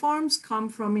factory farms, come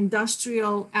from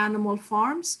industrial animal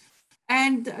farms.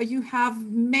 And you have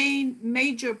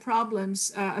major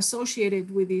problems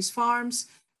associated with these farms.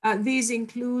 These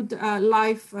include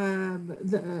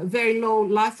very low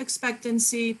life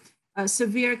expectancy,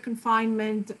 severe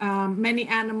confinement, many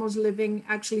animals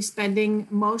actually spending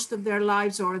most of their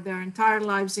lives or their entire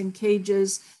lives in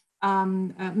cages.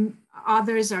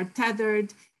 Others are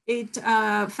tethered.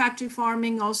 Factory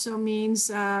farming also means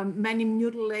many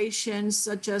mutilations,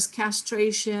 such as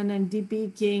castration and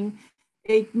debeaking.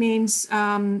 It means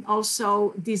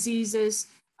also diseases,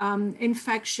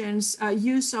 infections,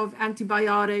 use of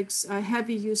antibiotics,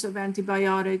 heavy use of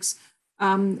antibiotics,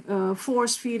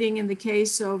 force feeding in the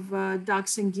case of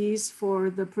ducks and geese for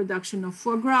the production of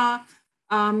foie gras.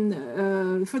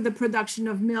 For the production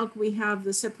of milk, we have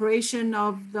the separation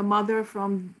of the mother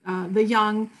from the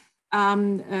young.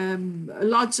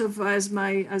 Lots of, as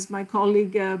my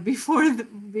colleague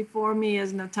before me,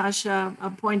 as Natasha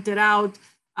pointed out,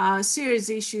 serious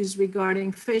issues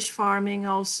regarding fish farming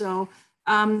also.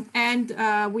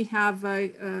 We have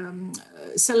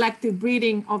selective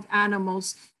breeding of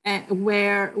animals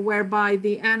whereby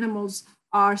the animals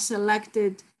are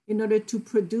selected in order to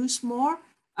produce more,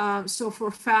 so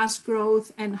for fast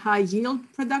growth and high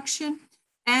yield production.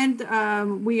 And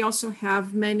we also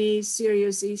have many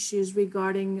serious issues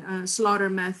regarding slaughter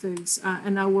methods,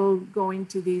 and I will go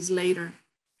into these later.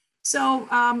 So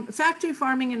factory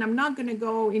farming, and I'm not going to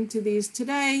go into these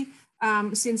today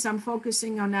since I'm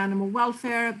focusing on animal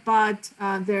welfare, but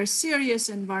there are serious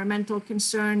environmental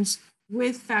concerns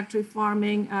with factory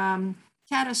farming,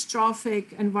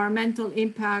 catastrophic environmental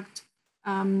impact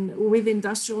with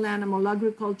industrial animal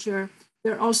agriculture.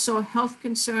 There are also health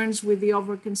concerns with the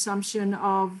overconsumption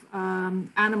of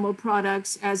animal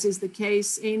products, as is the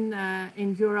case in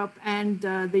Europe and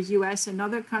the US and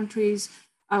other countries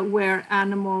where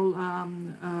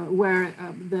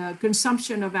the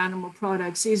consumption of animal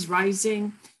products is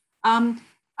rising.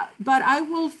 But I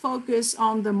will focus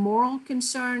on the moral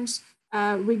concerns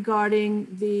regarding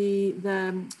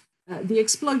the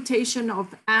exploitation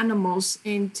of animals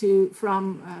in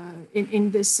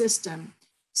this system.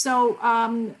 So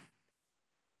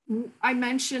I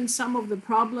mentioned some of the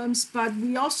problems, but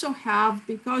we also have,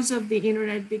 because of the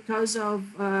internet, because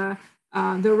of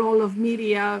the role of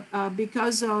media,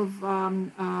 because of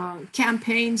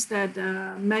campaigns that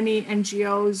many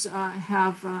NGOs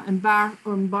have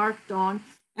embarked on,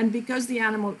 and because the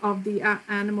animal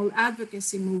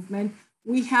advocacy movement,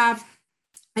 we have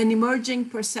an emerging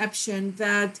perception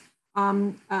that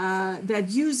that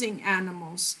using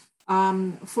animals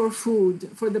for food,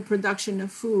 for the production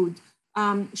of food,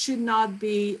 should not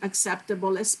be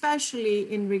acceptable,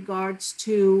 especially in regards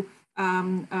to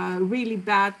really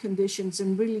bad conditions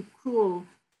and really cruel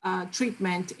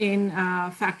treatment in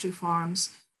factory farms.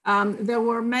 There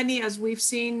were many, as we've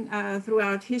seen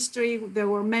throughout history, there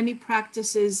were many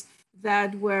practices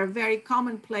that were very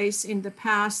commonplace in the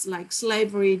past, like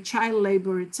slavery, child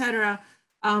labor, etc.,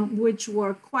 which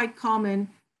were quite common,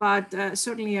 but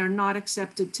certainly are not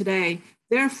accepted today.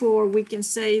 Therefore, we can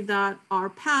say that our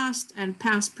past and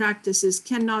past practices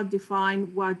cannot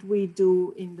define what we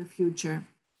do in the future.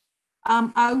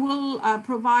 I will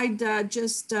provide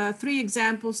just 3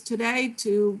 examples today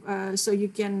so you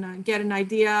can get an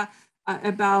idea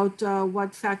about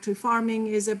what factory farming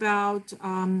is about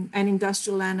and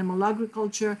industrial animal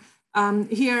agriculture.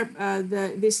 Here,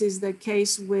 this is the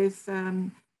case with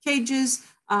cages.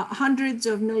 Hundreds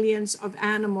of millions of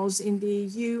animals in the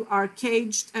EU are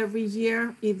caged every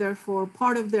year, either for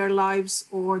part of their lives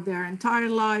or their entire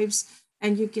lives.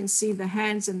 And you can see the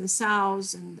hens and the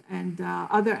sows and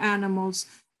other animals.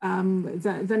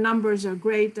 The numbers are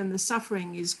great and the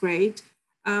suffering is great.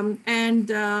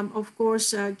 Of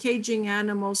course, caging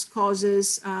animals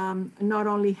causes not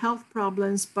only health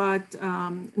problems, but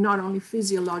not only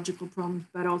physiological problems,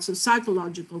 but also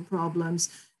psychological problems.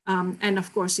 And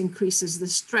of course, increases the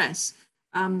stress,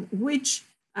 which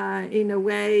in a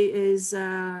way is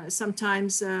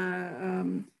sometimes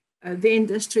the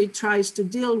industry tries to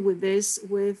deal with this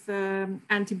with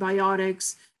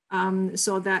antibiotics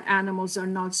so that animals are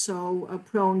not so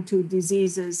prone to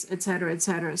diseases, et cetera, et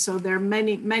cetera. So there are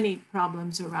many, many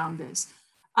problems around this.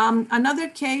 Another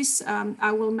case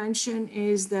I will mention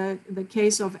is the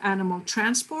case of animal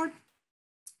transport.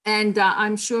 And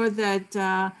I'm sure that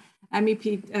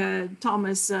MEP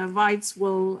Thomas Weitz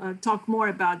will talk more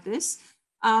about this.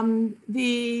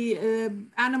 The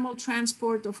animal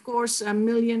transport, of course,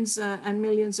 millions and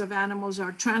millions of animals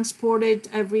are transported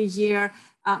every year.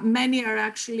 Many are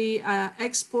actually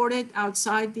exported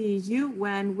outside the EU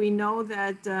when we know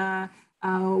that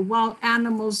while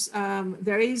animals,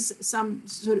 there is some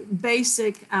sort of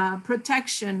basic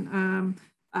protection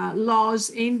laws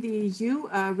in the EU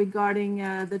regarding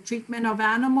the treatment of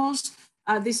animals.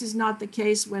 This is not the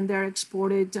case when they're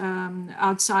exported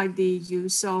outside the EU.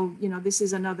 So, this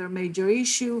is another major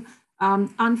issue.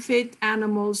 Unfit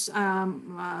animals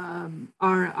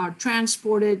are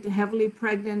transported, heavily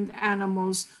pregnant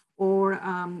animals or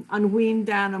unweaned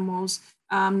animals.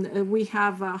 We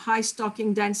have high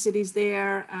stocking densities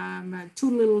there, too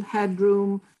little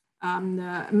headroom.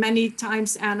 Many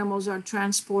times animals are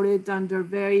transported under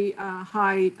very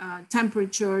high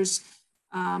temperatures.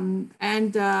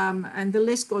 And the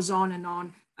list goes on and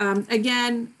on.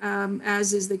 Again,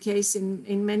 as is the case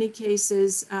in many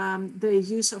cases, the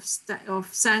use of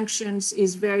sanctions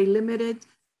is very limited.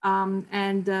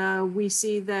 We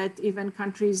see that even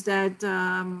countries that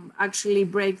actually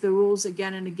break the rules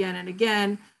again and again and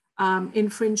again,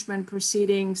 infringement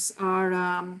proceedings are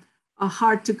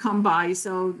hard to come by.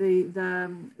 So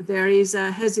there is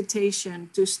a hesitation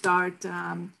to start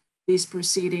these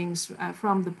proceedings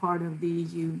from the part of the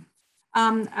EU.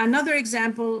 Another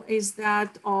example is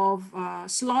that of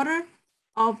slaughter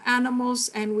of animals,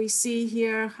 and we see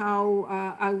here how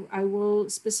I will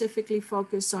specifically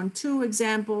focus on two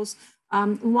examples.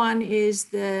 One is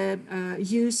the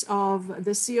use of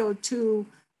the CO2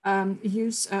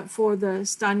 use for the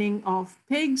stunning of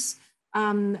pigs.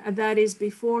 That is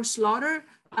before slaughter.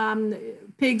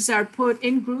 Pigs are put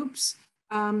in groups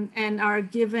and are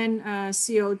given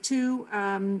CO2,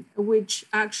 which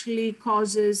actually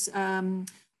causes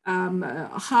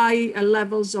high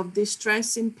levels of distress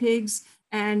in pigs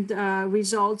and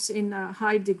results in a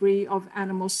high degree of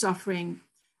animal suffering.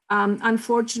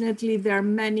 Unfortunately, there are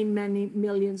many, many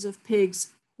millions of pigs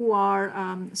who are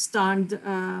stunned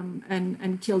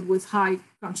and killed with high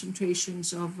concentrations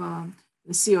of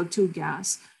the CO2 gas.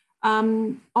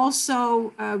 Also,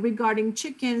 regarding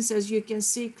chickens, as you can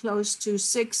see, close to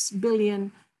 6 billion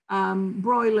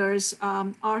broilers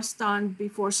are stunned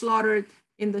before slaughter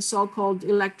in the so-called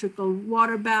electrical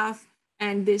water bath.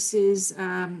 And this is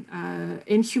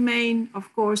inhumane. Of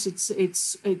course,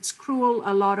 it's cruel.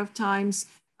 A lot of times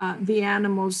the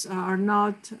animals are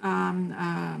not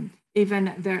even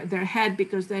their head,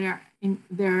 because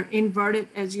they're inverted,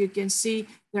 as you can see.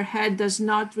 Their head does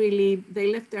not really, they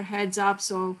lift their heads up,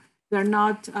 so their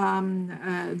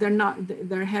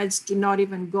heads do not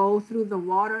even go through the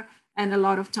water. And a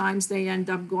lot of times they end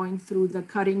up going through the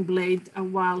cutting blade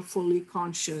while fully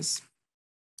conscious.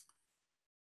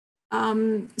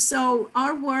 So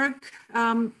our work,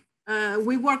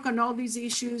 we work on all these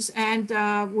issues, and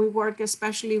we work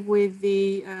especially with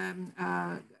the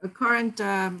current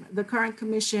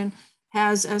Commission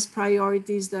has as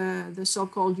priorities the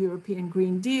so-called European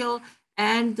Green Deal,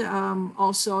 and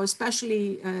also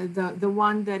especially the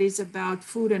one that is about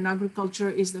food and agriculture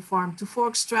is the farm to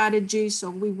fork strategy. So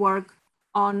we work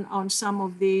on some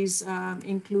of these,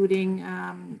 including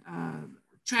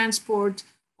transport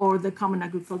or the common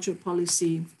agriculture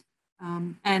policy,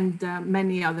 and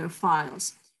many other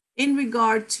files. In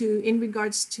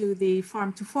regards to the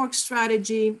farm to fork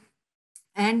strategy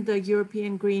and the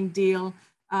European Green Deal,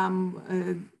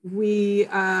 we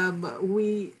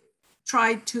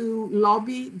try to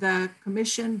lobby the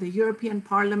Commission, the European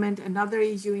Parliament, and other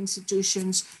EU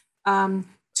institutions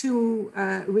to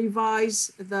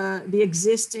revise the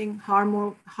existing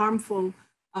harmful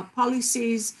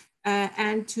policies,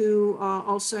 and to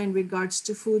also in regards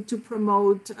to food, to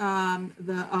promote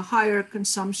a higher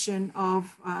consumption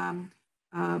of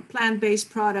plant-based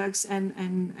products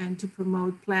and to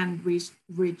promote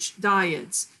plant-rich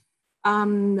diets.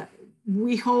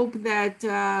 We hope that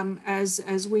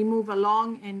as we move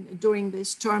along and during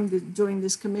this term, during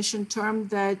this Commission term,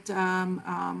 that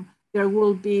there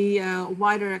will be a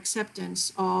wider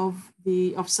acceptance of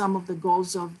some of the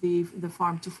goals of the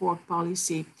farm to fork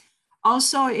policy.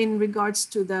 Also, in regards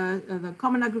to the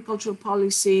common agricultural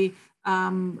policy,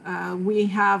 we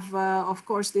have, of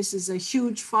course, this is a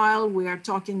huge file. We are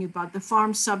talking about the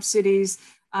farm subsidies.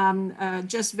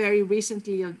 Just very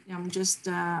recently,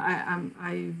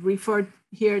 I referred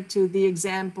here to the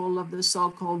example of the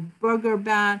so-called burger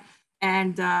ban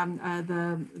and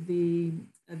the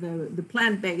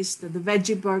plant-based, the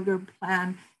veggie burger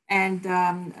plan. And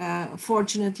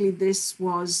fortunately, this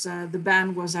was the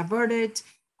ban was averted.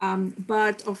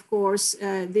 But of course,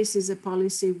 this is a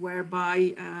policy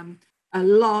whereby a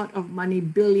lot of money,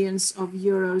 billions of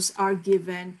euros, are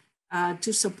given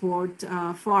to support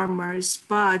farmers,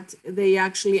 but they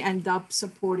actually end up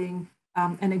supporting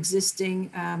an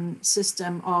existing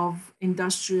system of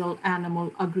industrial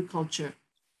animal agriculture.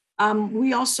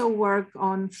 We also work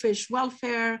on fish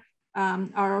welfare.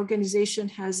 Our organization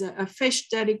has a fish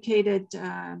dedicated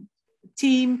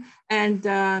team, and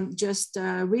just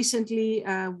recently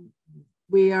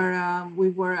we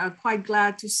were quite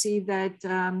glad to see that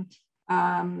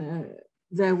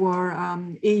there were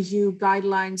EU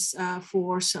guidelines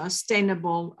for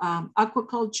sustainable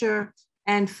aquaculture,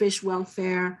 and fish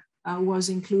welfare was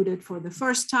included for the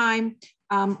first time.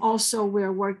 Also,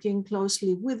 we're working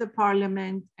closely with the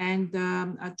Parliament and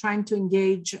trying to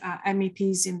engage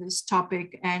MEPs in this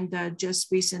topic. And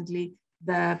just recently,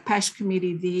 the PESH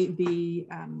committee, the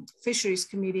Fisheries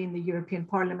Committee in the European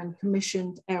Parliament,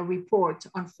 commissioned a report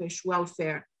on fish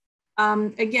welfare.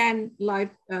 Again,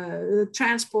 like the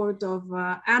transport of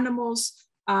animals,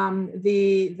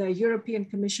 the European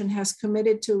Commission has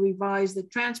committed to revise the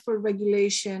transport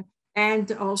regulation,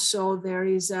 and also there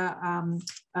is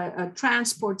a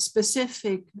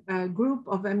transport-specific group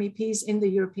of MEPs in the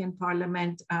European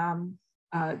Parliament.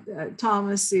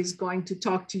 Thomas is going to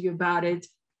talk to you about it.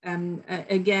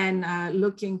 Again,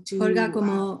 looking to Olga,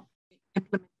 como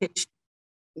implementation.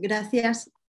 Gracias.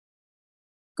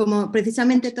 Como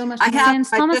precisamente Thomas, since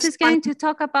Thomas is going to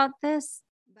talk about this,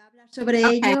 sobre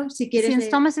ello, si quieres, since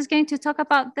Thomas is going to talk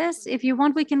about this, if you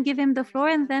want, we can give him the floor,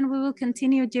 and then we will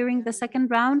continue during the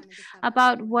second round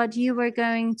about what you were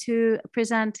going to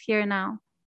present here now.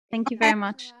 Thank you very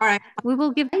much. All right. We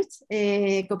will give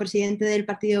copresidente del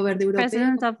Partido Verde Europeo.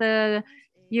 President of the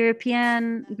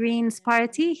European Greens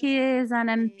Party. He is an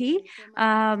MP,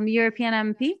 European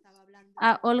MP.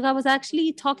 Olga was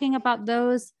actually talking about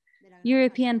those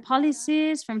European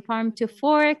policies from farm to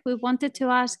fork. We wanted to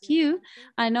ask you,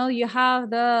 I know you have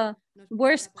the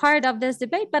worst part of this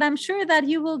debate, but I'm sure that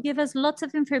you will give us lots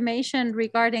of information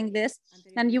regarding this,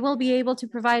 and you will be able to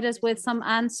provide us with some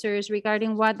answers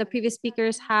regarding what the previous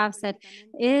speakers have said.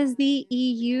 Is the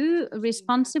EU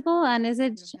responsible, and is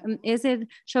it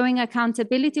showing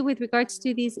accountability with regards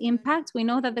to these impacts? We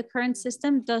know that the current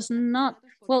system does not,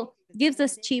 well, gives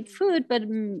us cheap food, but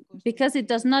because it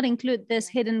does not include this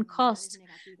hidden cost,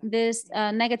 this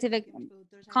negative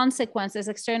consequences,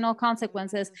 external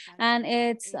consequences, and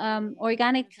it's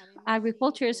organic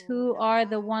agricultures who are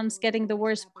the ones getting the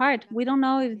worst part. We don't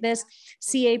know if this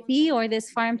CAP or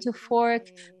this farm to fork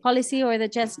policy or the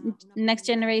next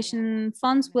generation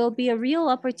funds will be a real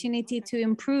opportunity to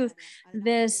improve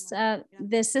this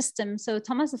system. So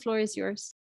Thomas, the floor is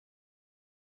yours.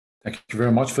 Thank you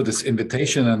very much for this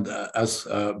invitation. And as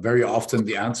very often,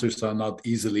 the answers are not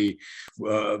easily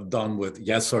done with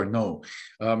yes or no.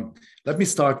 Let me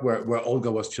start where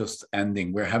Olga was just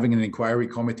ending. We're having an inquiry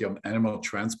committee on animal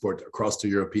transport across the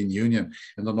European Union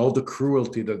and on all the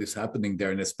cruelty that is happening there,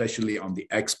 and especially on the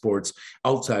exports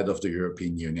outside of the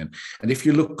European Union. And if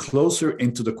you look closer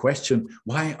into the question,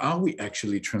 why are we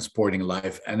actually transporting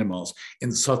live animals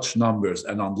in such numbers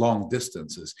and on long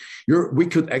distances? We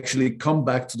could actually come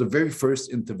back to the very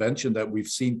first intervention that we've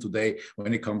seen today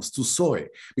when it comes to soy,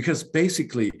 because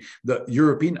basically the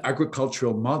European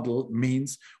agricultural model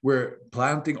means we're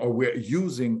planting or we're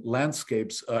using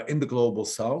landscapes in the global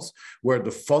south where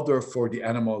the fodder for the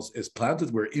animals is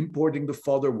planted. We're importing the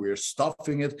fodder, we're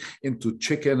stuffing it into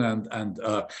chicken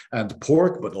and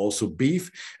pork, but also beef,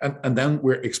 and then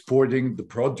we're exporting the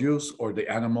produce or the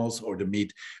animals or the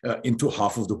meat into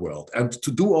half of the world. And to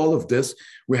do all of this,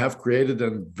 we have created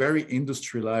a very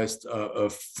industrialized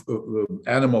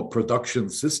animal production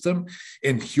system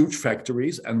in huge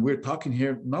factories. And we're talking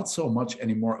here not so much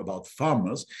anymore about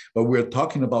farmers, but we're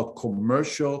talking about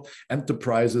commercial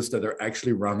enterprises that are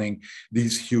actually running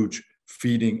these huge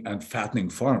feeding and fattening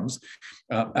farms.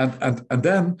 And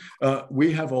then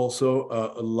we have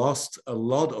also lost a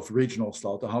lot of regional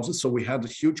slaughterhouses. So we had a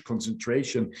huge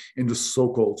concentration in the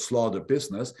so-called slaughter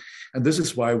business. And this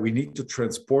is why we need to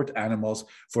transport animals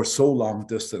for so long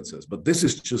distances. But this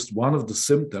is just one of the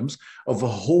symptoms of a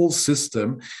whole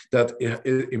system that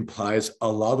implies a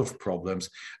lot of problems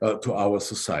to our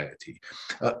society.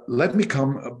 Let me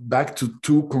come back to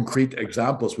two concrete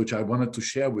examples, which I wanted to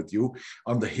share with you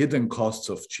on the hidden costs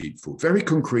of cheap food, very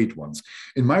concrete ones.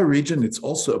 In my region, it's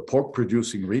also a pork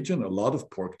producing region, a lot of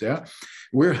pork there.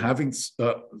 We're having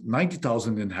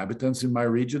 90,000 inhabitants in my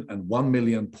region and 1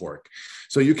 million pork.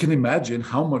 So you can imagine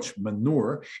how much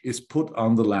manure is put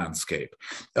on the landscape.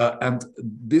 And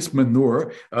this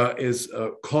manure is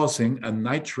causing a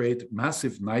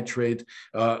massive nitrate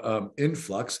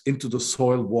influx into the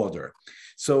soil water.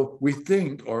 So we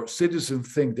think, or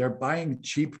citizens think, they're buying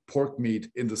cheap pork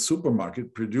meat in the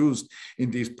supermarket produced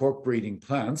in these pork breeding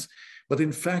plants. But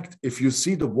in fact, if you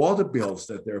see the water bills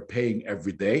that they're paying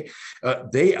every day,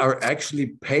 they are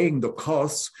actually paying the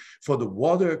costs for the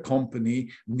water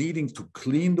company needing to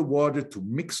clean the water, to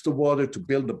mix the water, to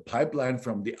build a pipeline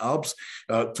from the Alps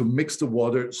to mix the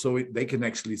water so they can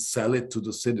actually sell it to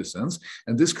the citizens.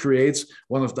 And this creates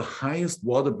one of the highest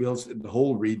water bills in the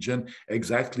whole region,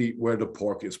 exactly where the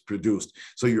pork is produced.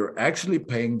 So you're actually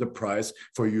paying the price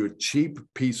for your cheap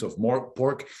piece of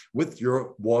pork with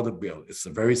your water bill. It's the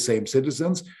very same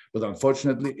citizens, but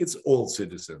unfortunately, it's all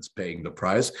citizens paying the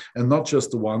price and not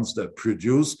just the ones that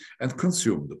produce and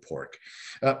consume the pork.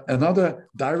 Another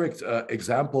direct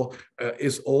example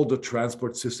is all the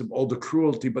transport system, all the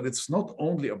cruelty, but it's not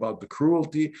only about the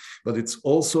cruelty, but it's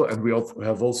also, and we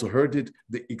have also heard it,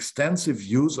 the extensive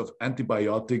use of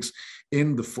antibiotics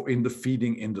in the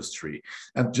feeding industry.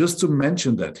 And just to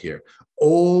mention that here,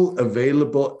 all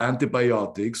available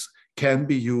antibiotics can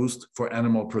be used for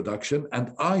animal production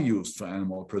and are used for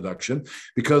animal production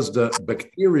because the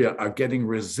bacteria are getting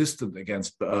resistant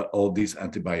against all these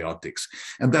antibiotics.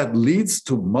 And that leads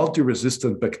to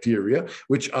multi-resistant bacteria,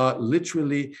 which are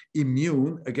literally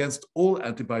immune against all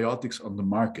antibiotics on the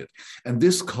market. And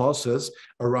this causes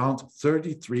around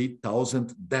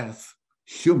 33,000 deaths,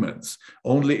 humans.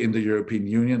 Only in the European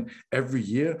Union every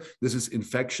year, this is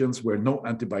infections where no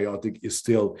antibiotic is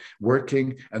still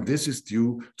working. And this is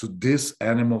due to this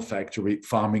animal factory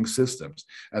farming systems.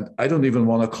 And I don't even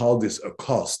want to call this a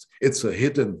cost. It's a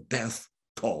hidden death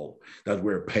toll that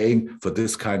we're paying for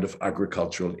this kind of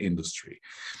agricultural industry.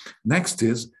 Next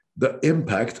is the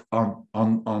impact on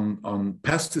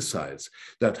pesticides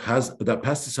that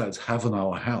pesticides have on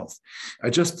our health. I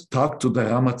just talked to the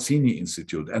Ramazzini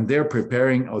Institute, and they're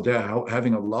preparing, or they're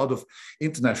having a lot of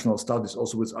international studies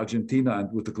also with Argentina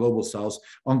and with the Global South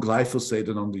on glyphosate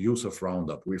and on the use of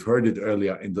Roundup. We've heard it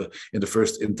earlier in the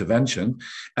first intervention,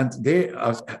 and they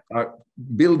are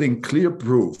building clear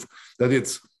proof that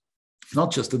it's not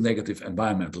just the negative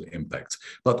environmental impacts,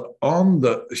 but on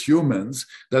the humans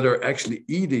that are actually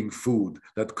eating food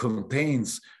that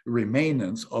contains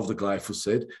remainants of the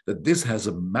glyphosate, that this has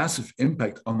a massive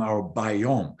impact on our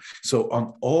biome. So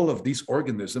on all of these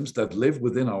organisms that live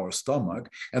within our stomach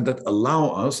and that allow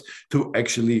us to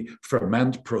actually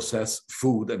ferment, process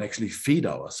food and actually feed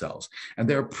ourselves. And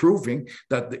they're proving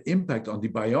that the impact on the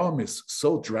biome is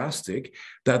so drastic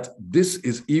that this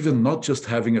is even not just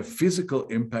having a physical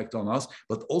impact on us,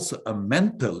 but also a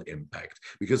mental impact,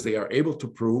 because they are able to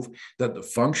prove that the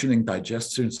functioning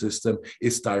digestion system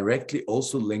is directly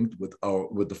also linked with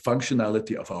the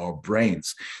functionality of our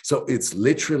brains. So it's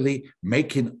literally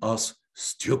making us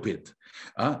stupid.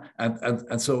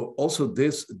 And so also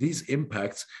these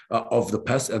impacts of the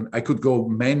pest, and I could go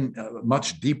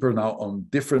much deeper now on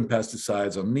different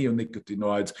pesticides, on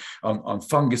neonicotinoids, on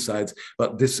fungicides,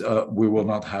 but this we will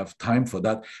not have time for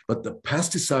that. But the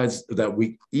pesticides that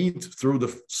we eat through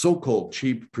the so-called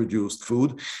cheap produced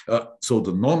food, so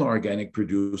the non-organic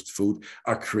produced food,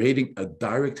 are creating a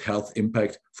direct health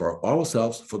impact for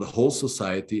ourselves, for the whole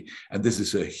society, and this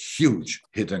is a huge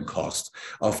hidden cost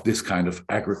of this kind of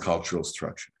agricultural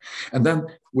structure. And then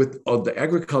with the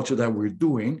agriculture that we're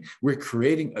doing, we're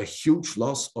creating a huge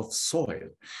loss of soil.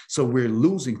 So we're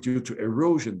losing due to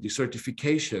erosion,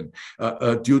 desertification,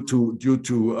 due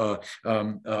to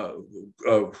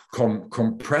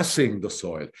compressing the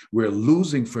soil. We're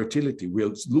losing fertility.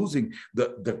 We're losing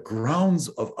the grounds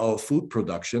of our food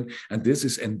production, and this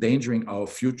is endangering our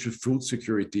future food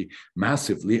security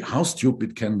massively. How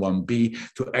stupid can one be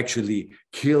to actually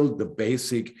kill the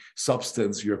basic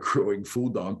substance you're growing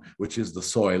food on, which is the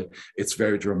soil? It's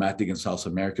very dramatic in South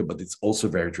America, but it's also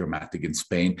very dramatic in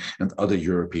Spain and other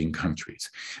European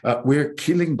countries. We're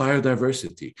killing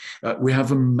biodiversity. We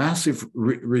have a massive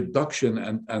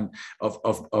reduction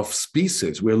of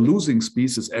species. We're losing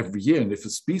species every year, and if a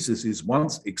species is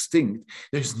once extinct,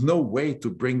 there's no way to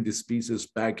bring the species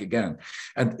back again.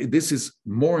 And this is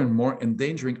more and more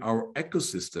endangering our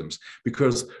ecosystems,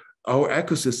 because our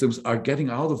ecosystems are getting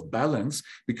out of balance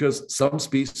because some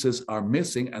species are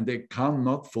missing and they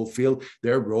cannot fulfill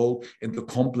their role in the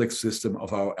complex system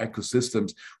of our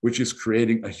ecosystems, which is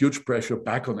creating a huge pressure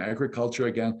back on agriculture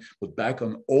again, but back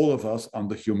on all of us, on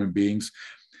the human beings.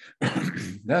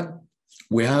 Then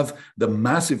we have the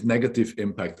massive negative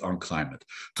impact on climate.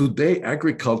 Today,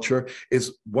 agriculture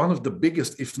is one of the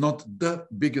biggest, if not the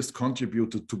biggest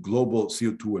contributor to global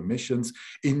CO2 emissions.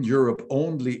 In Europe,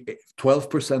 only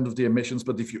 12% of the emissions,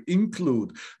 but if you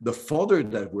include the fodder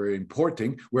that we're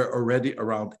importing, we're already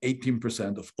around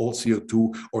 18% of all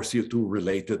CO2 or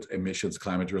CO2-related emissions,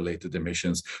 climate-related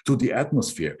emissions to the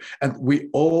atmosphere. And we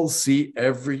all see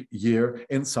every year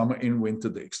in summer, in winter,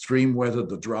 the extreme weather,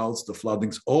 the droughts, the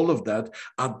floodings, all of that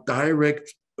are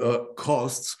direct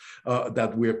costs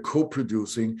that we're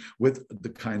co-producing with the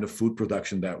kind of food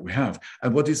production that we have.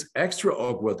 And what is extra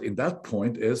awkward in that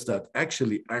point is that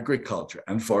actually agriculture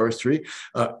and forestry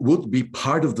would be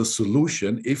part of the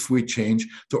solution if we change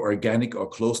to organic or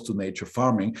close to nature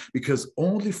farming, because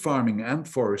only farming and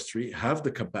forestry have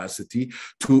the capacity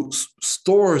to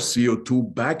store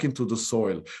CO2 back into the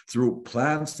soil through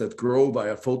plants that grow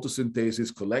via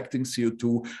photosynthesis, collecting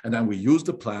CO2, and then we use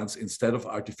the plants instead of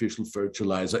artificial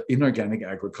fertilizer in organic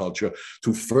agriculture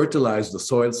to fertilize the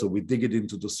soil. So we dig it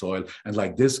into the soil, and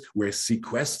like this, we're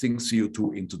sequestering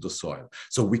CO2 into the soil.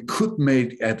 So we could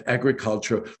make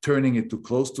agriculture, turning it to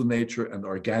close to nature and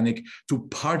organic, to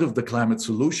part of the climate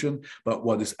solution. But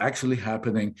what is actually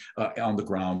happening on the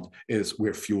ground is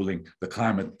we're fueling the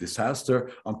climate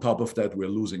disaster. On top of that, we're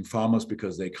losing farmers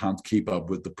because they can't keep up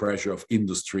with the pressure of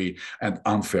industry and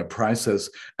unfair prices,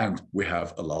 and we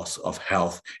have a loss of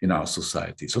health in our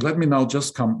society. So let me now just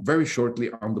just come very shortly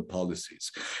on the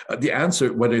policies. The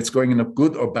answer, whether it's going in a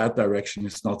good or bad direction,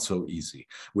 is not so easy.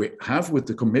 We have with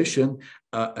the Commission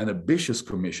an ambitious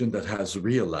Commission that has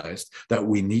realized that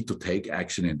we need to take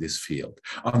action in this field.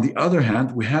 On the other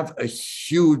hand, we have a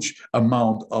huge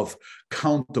amount of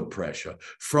counter pressure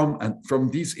from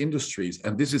these industries,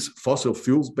 and this is fossil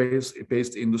fuels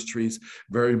based industries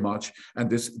very much, and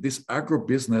this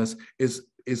agribusiness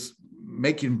is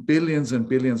making billions and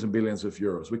billions and billions of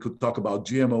euros. We could talk about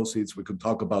GMO seeds. We could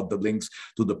talk about the links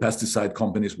to the pesticide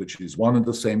companies, which is one and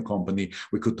the same company.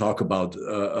 We could talk about,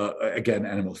 again,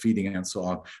 animal feeding and so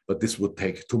on, but this would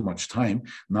take too much time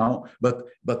now. But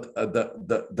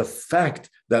the fact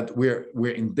that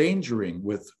we're endangering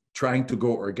with trying to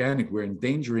go organic, we're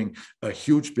endangering a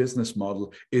huge business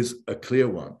model is a clear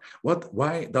one.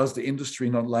 Why does the industry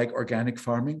not like organic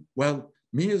farming? Well,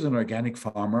 me as an organic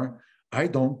farmer, I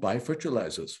don't buy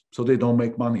fertilizers, so they don't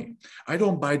make money. I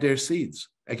don't buy their seeds.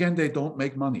 Again, they don't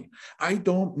make money. I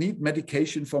don't need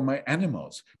medication for my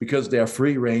animals because they are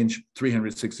free range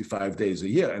 365 days a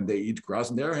year and they eat grass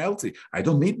and they're healthy. I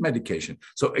don't need medication.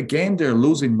 So again, they're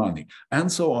losing money and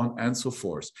so on and so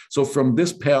forth. So from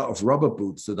this pair of rubber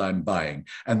boots that I'm buying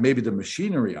and maybe the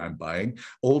machinery I'm buying,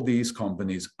 all these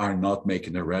companies are not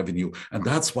making a revenue. And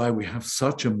that's why we have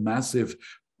such a massive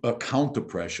counter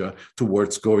pressure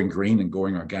towards going green and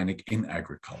going organic in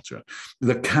agriculture.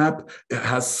 The cap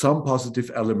has some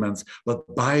positive elements,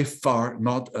 but by far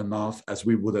not enough as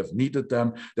we would have needed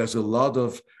them. There's a lot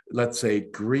of, let's say,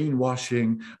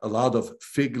 greenwashing, a lot of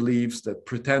fig leaves that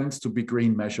pretends to be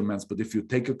green measurements. But if you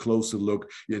take a closer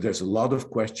look, there's a lot of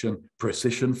question.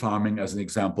 Precision farming, as an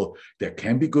example, there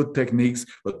can be good techniques,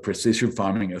 but precision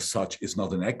farming as such is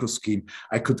not an eco scheme.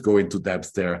 I could go into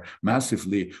depth there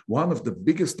massively. One of the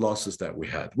biggest losses that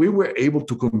we were able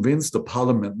to convince the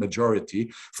parliament majority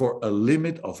for a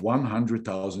limit of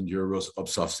 100,000 euros of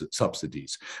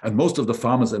subsidies. And most of the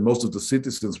farmers and most of the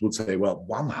citizens would say, well,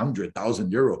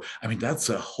 100,000 euro. I mean, that's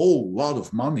a whole lot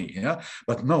of money, yeah?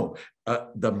 But no,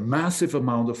 the massive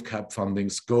amount of cap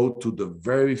fundings go to the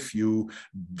very few,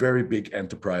 very big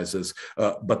enterprises.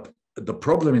 But the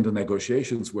problem in the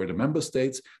negotiations were the member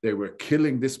states, they were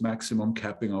killing this maximum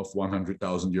capping of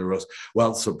 100,000 euros.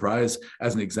 Well, surprise,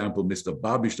 as an example, Mr.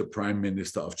 Babiš, the Prime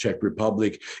Minister of Czech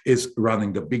Republic, is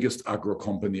running the biggest agro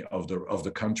company of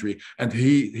the country. And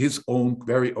his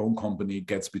very own company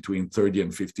gets between 30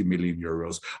 and 50 million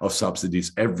euros of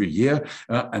subsidies every year.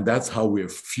 And that's how we're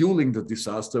fueling the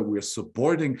disaster. We're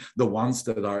supporting the ones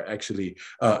that are actually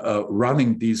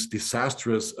running these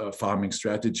disastrous farming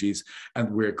strategies. And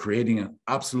we're creating an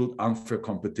absolute unfair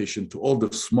competition to all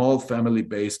the small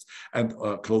family-based and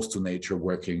close to nature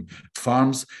working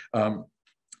farms.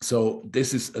 So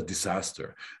this is a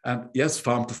disaster. And yes,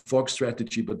 farm to fork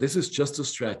strategy, but this is just a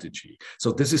strategy.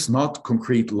 So this is not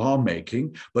concrete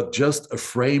lawmaking, but just a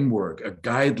framework, a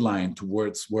guideline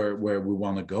towards where we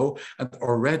want to go. And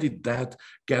already that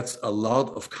gets a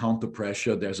lot of counter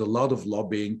pressure. There's a lot of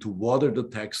lobbying to water the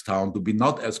text down, to be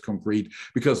not as concrete,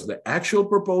 because the actual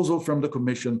proposal from the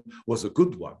Commission was a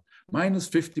good one. Minus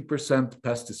 50%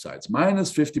 pesticides,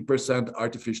 minus 50%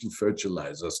 artificial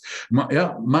fertilizers,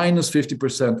 minus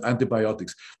 50%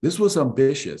 antibiotics. This was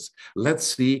ambitious. Let's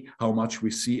see how much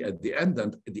we see at the end.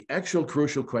 And the actual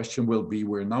crucial question will be,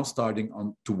 we're now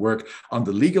starting to work on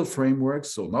the legal framework,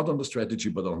 so not on the strategy,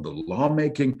 but on the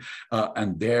lawmaking.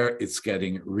 And there it's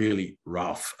getting really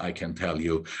rough, I can tell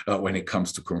you, when it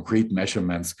comes to concrete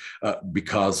measurements,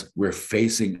 because we're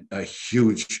facing a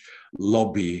huge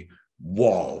lobby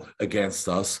wall against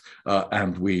us,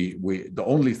 and the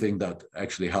only thing that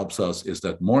actually helps us is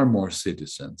that more and more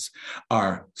citizens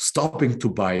are stopping to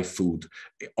buy food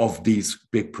of these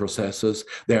big processors.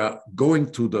 They are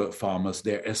going to the farmers,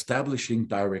 they're establishing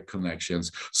direct connections,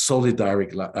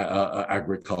 solidaric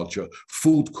agriculture,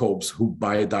 food co-ops who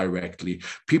buy directly.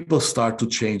 People start to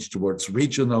change towards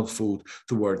regional food,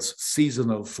 towards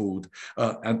seasonal food,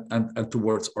 and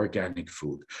towards organic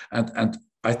food. And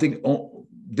I think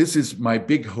this is my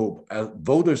big hope,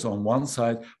 voters on one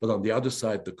side, but on the other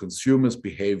side, the consumers'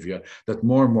 behavior, that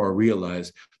more and more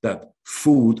realize that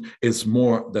food is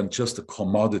more than just a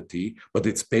commodity, but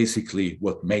it's basically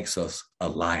what makes us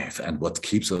alive and what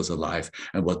keeps us alive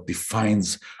and what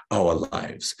defines our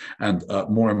lives. And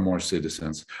more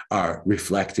citizens are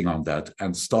reflecting on that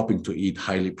and stopping to eat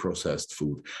highly processed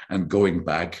food and going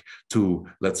back to,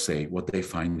 let's say, what they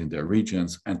find in their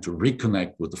regions and to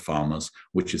reconnect with the farmers,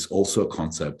 which is also a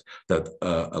concept that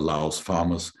allows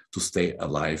farmers to stay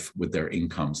alive with their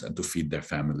incomes and to feed their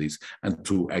families and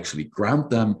to actually grant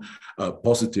them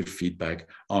positive feedback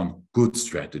on good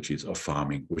strategies of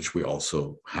farming, which we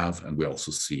also have and we also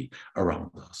see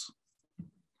around us.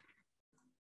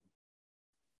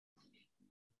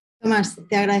 Tomás,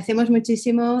 te agradecemos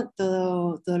muchísimo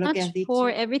todo lo que has dicho.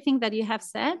 For everything that you have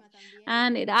said,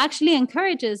 and it actually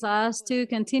encourages us to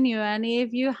continue. And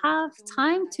if you have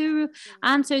time to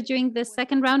answer during the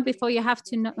second round before you have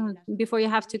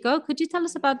to go, could you tell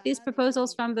us about these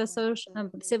proposals from the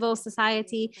civil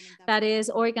society that is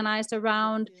organized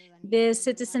around the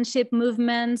citizenship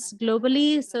movements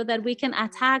globally, so that we can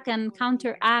attack and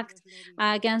counteract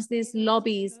against these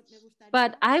lobbies?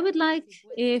 But I would like,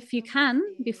 if you can,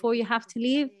 before you have to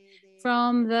leave,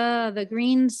 from the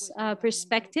Greens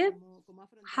perspective,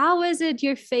 how is it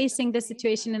you're facing the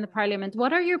situation in the parliament?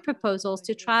 What are your proposals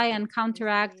to try and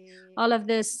counteract all of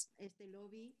this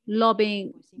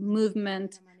lobbying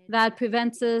movement that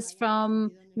prevents us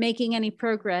from making any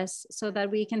progress so that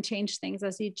we can change things,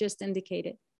 as you just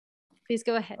indicated? Please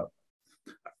go ahead.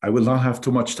 I will not have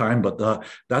too much time, but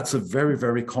that's a very,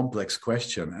 very complex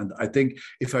question. And I think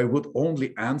if I would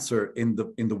only answer in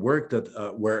the work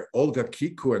that where Olga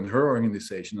Kiku and her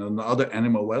organization and other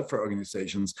animal welfare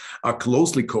organizations are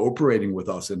closely cooperating with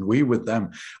us and we with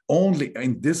them, only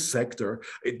in this sector,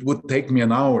 it would take me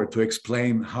an hour to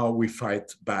explain how we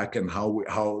fight back and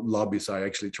how lobbies are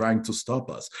actually trying to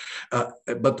stop us.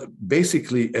 But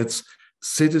basically, it's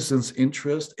citizens'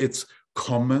 interest, it's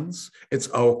commons, it's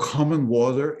our common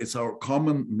water, it's our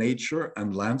common nature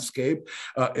and landscape,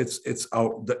 it's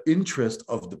the interest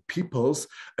of the peoples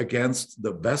against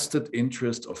the vested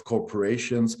interest of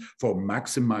corporations for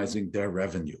maximizing their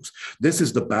revenues. This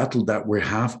is the battle that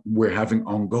we're having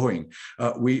ongoing.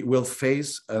 We will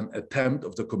face an attempt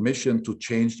of the Commission to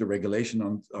change the regulation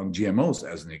on GMOs,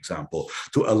 as an example,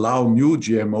 to allow new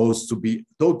GMOs to be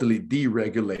totally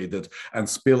deregulated and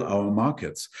spill our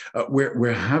markets.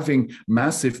 We're having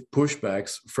massive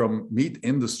pushbacks from meat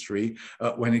industry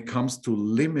when it comes to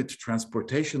limit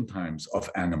transportation times of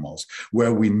animals,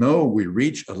 where we know we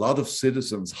reach a lot of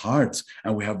citizens' hearts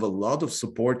and we have a lot of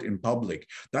support in public.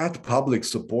 That public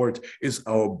support is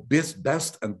our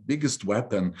best and biggest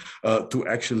weapon to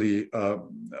actually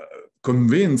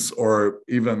convince or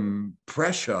even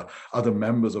pressure other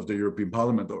members of the European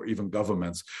Parliament or even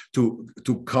governments to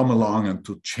come along and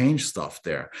to change stuff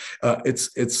there.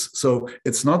 So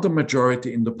it's not the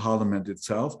majority in the Parliament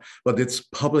itself, but it's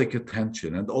public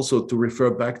attention. And also to refer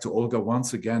back to Olga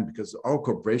once again, because our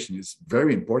cooperation is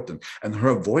very important and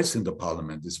her voice in the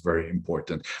Parliament is very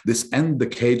important. This End the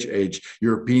Cage Age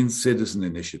European Citizen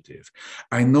Initiative.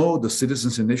 I know the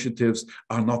citizens' initiatives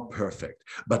are not perfect,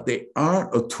 but they are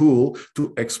a tool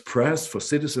to express, for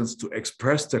citizens to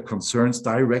express their concerns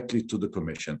directly to the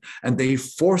Commission. And they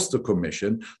force the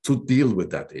Commission to deal with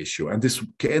that issue. And this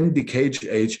End the Cage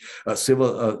Age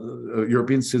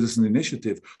European Citizen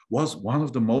Initiative was one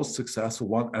of the most successful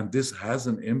ones, and this has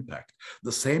an impact.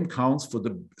 The same counts for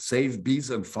the Save Bees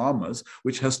and Farmers,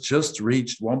 which has just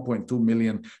reached 1.2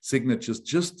 million signatures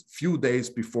just a few days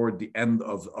before the end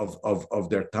of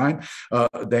their time.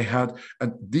 They had,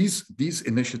 and these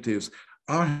initiatives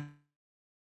are,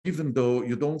 even though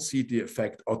you don't see the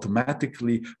effect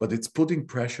automatically, but it's putting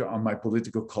pressure on my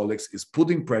political colleagues, it's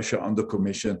putting pressure on the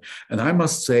Commission. And I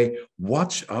must say,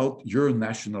 watch out your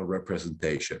national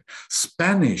representation.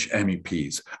 Spanish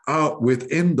MEPs are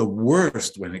within the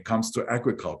worst when it comes to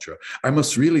aquaculture. I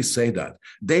must really say that.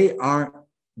 They are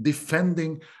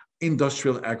defending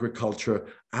industrial agriculture,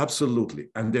 absolutely.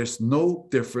 And there's no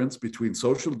difference between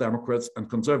social democrats and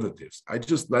conservatives. I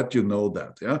just let you know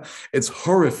that. Yeah, it's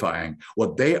horrifying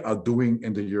what they are doing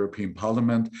in the European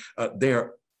Parliament.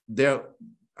 They're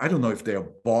I don't know if they are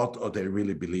bought or they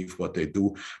really believe what they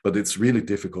do, but it's really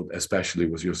difficult, especially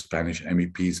with your Spanish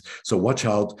MEPs. So watch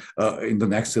out in the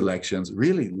next elections.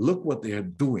 Really look what they are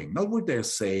doing, not what they're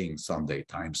saying Sunday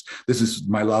Times. This is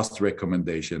my last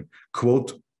recommendation.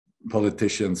 Quote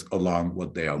politicians along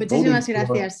what they are voting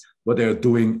for, what they're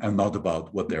doing, and not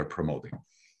about what they're promoting.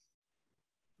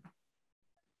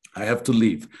 I have to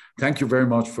leave. Thank you very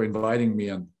much for inviting me,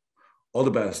 and all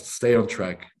the best. Stay on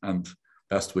track, and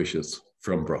best wishes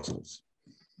from Brussels.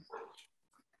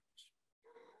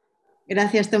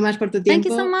 Gracias, Tomás, por tu tiempo. Thank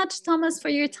you so much, Thomas, for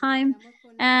your time.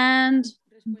 And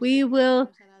we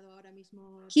will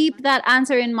keep that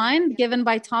answer in mind given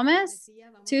by Thomas.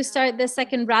 To start the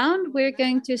second round, we're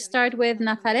going to start with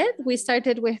Nazaret. We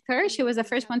started with her. She was the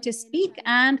first one to speak.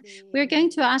 And we're going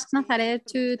to ask Nazaret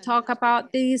to talk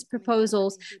about these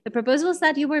proposals. The proposals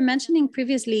that you were mentioning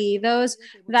previously, those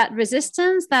that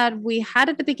resistance that we had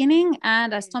at the beginning.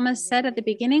 And as Thomas said at the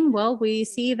beginning, well, we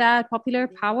see that popular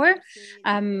power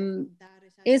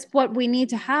is what we need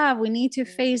to have. We need to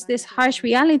face these harsh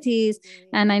realities.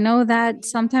 And I know that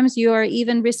sometimes you are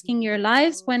even risking your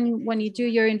lives when you do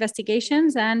your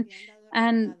investigations. And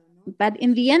But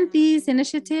in the end, these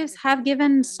initiatives have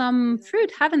given some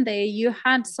fruit, haven't they? You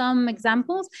had some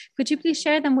examples. Could you please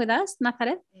share them with us,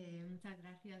 Nazaret?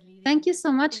 Thank you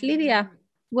so much, Lydia.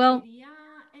 Well,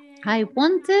 I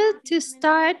wanted to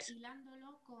start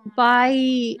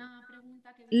by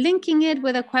linking it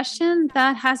with a question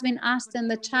that has been asked in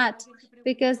the chat,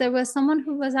 because there was someone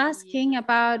who was asking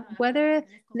about whether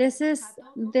this is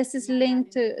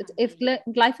linked to, if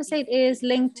glyphosate is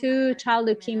linked to child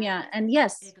leukemia. And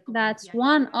yes, that's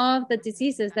one of the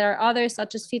diseases. There are others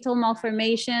such as fetal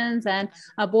malformations and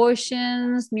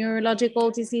abortions, neurological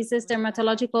diseases,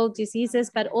 dermatological diseases,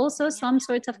 but also some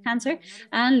sorts of cancer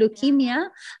and leukemia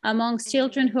amongst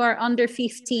children who are under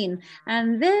 15.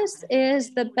 And this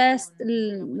is the best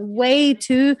way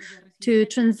to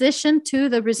transition to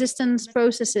the resistance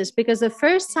processes, because the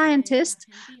first scientist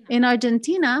in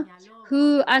Argentina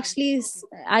who actually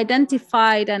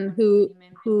identified and who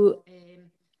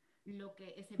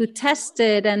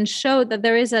tested and showed that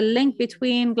there is a link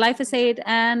between glyphosate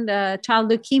and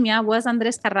child leukemia was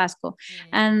Andres Carrasco.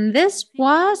 And this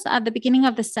was at the beginning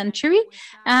of the century.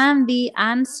 And the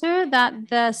answer that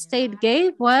the state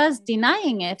gave was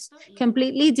denying it,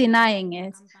 completely denying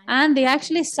it. And they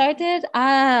actually started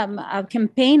a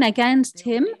campaign against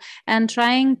him and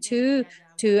trying to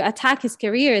attack his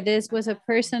career. This was a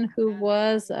person who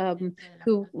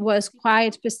was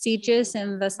quite prestigious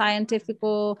in the scientific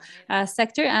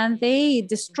sector, and they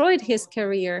destroyed his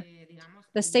career.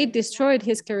 The state destroyed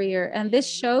his career, and this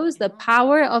shows the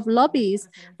power of lobbies,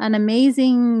 an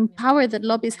amazing power that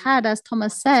lobbies had, as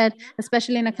Thomas said,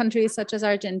 especially in a country such as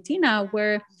Argentina,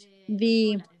 where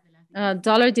the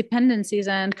dollar dependencies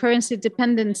and currency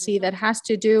dependency that has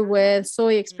to do with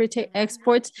soy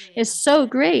exports is so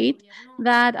great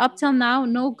that up till now,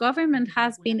 no government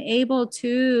has been able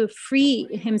to free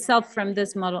himself from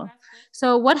this model.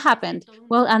 So what happened?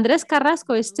 Well, Andres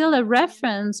Carrasco is still a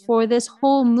reference for this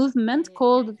whole movement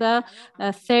called the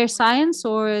fair science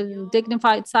or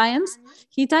dignified science.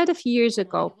 He died a few years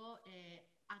ago.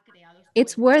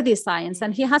 It's worthy science,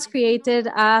 and he has created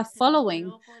a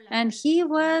following. And he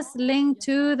was linked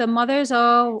to the mothers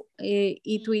of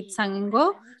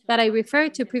Ituitzango that I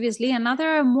referred to previously, and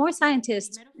other more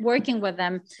scientists working with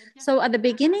them. So at the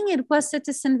beginning, it was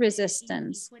citizen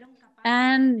resistance.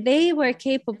 And they were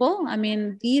capable, I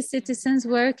mean, these citizens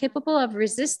were capable of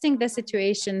resisting the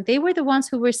situation. They were the ones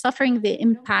who were suffering the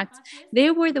impact.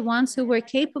 They were the ones who were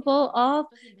capable of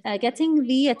getting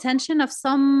the attention of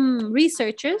some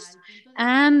researchers,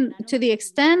 and to the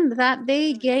extent that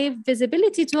they gave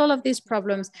visibility to all of these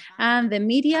problems. And the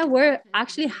media were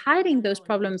actually hiding those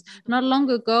problems. Not long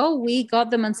ago, we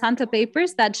got the Monsanto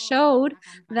papers that showed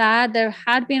that there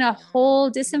had been a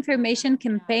whole disinformation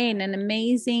campaign, an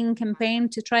amazing campaign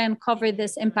to try and cover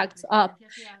this impact up.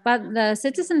 But the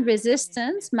citizen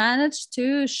resistance managed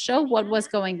to show what was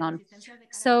going on.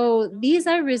 So these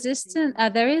are resistant.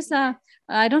 There is a,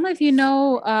 I don't know if you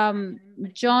know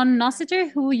John Nossiter,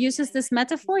 who uses this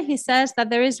metaphor. He says that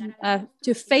there is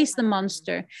to face the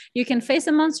monster. You can face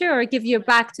the monster or give your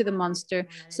back to the monster.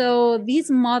 So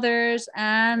these mothers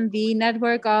and the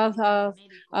network of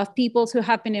people who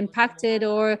have been impacted,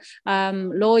 or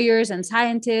lawyers and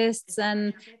scientists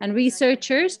and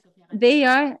researchers, they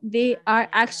are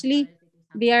actually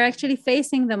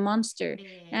facing the monster.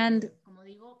 And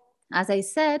as I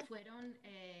said,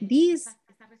 these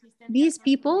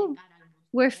people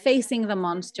were facing the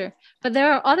monster. But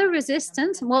there are other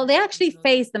resistance. Well, they actually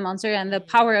face the monster and the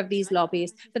power of these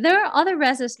lobbies. But there are other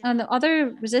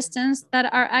resistance that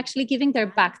are actually giving their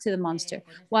back to the monster.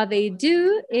 What they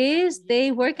do is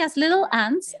they work as little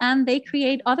ants, and they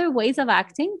create other ways of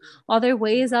acting, other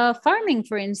ways of farming,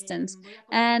 for instance.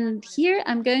 And here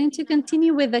I'm going to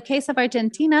continue with the case of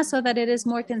Argentina so that it is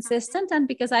more consistent, and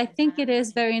because I think it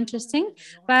is very interesting.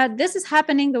 But this is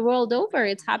happening the world over.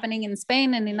 It's happening in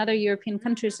Spain and in other European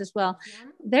countries as well.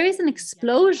 There is an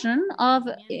explosion of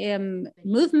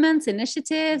movements,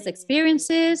 initiatives,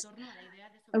 experiences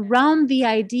around the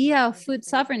idea of food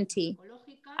sovereignty,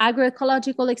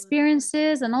 agroecological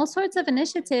experiences, and all sorts of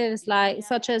initiatives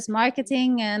such as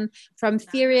marketing and from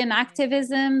theory and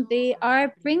activism. They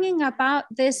are bringing about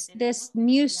this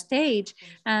new stage,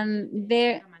 and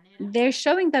they're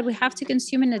showing that we have to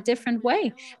consume in a different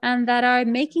way, and that are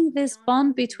making this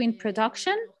bond between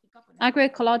production,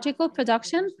 agroecological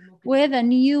production, with a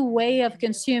new way of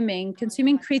consuming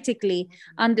critically,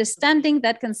 understanding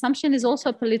that consumption is also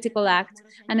a political act.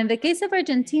 And in the case of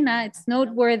Argentina, it's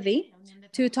noteworthy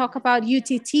to talk about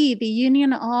UTT, the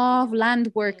Union of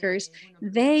Land Workers.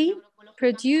 They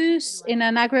produce in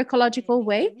an agroecological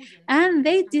way, and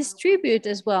they distribute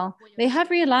as well. They have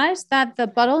realized that the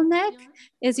bottleneck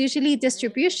is usually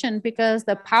distribution, because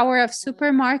the power of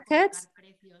supermarkets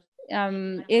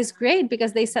is great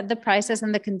because they set the prices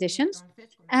and the conditions,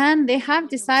 and they have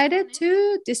decided to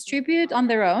distribute on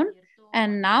their own.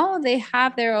 And now they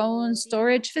have their own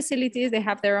storage facilities, they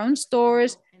have their own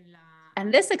stores, and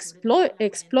this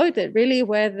exploited really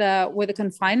with the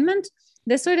confinement.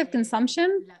 This sort of consumption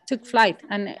took flight,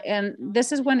 and this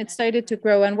is when it started to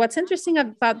grow. And what's interesting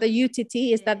about the UTT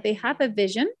is that they have a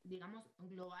vision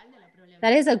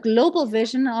that is a global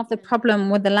vision of the problem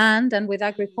with the land and with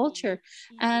agriculture.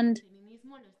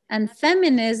 And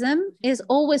feminism is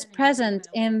always present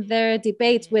in their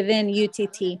debates within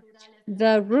UTT.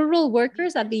 The rural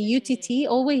workers at the UTT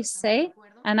always say,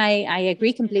 and I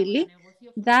agree completely,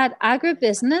 that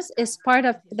agribusiness is part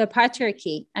of the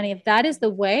patriarchy. And if that is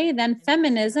the way, then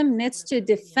feminism needs to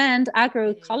defend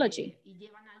agroecology.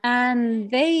 And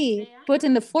they put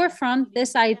in the forefront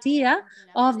this idea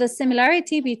of the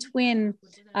similarity between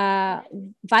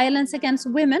violence against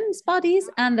women's bodies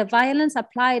and the violence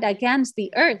applied against the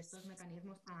earth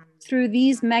through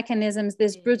these mechanisms,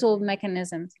 these brutal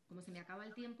mechanisms.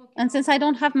 And since I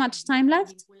don't have much time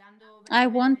left, I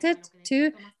wanted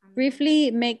to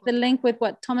briefly make the link with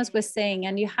what Thomas was saying.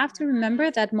 And you have to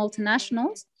remember that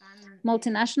multinationals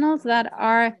that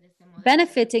are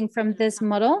benefiting from this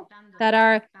model, that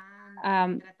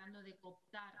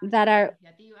are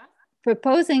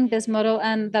proposing this model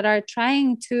and that are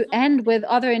trying to end with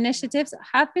other initiatives,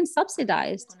 have been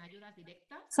subsidized.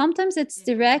 Sometimes it's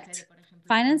direct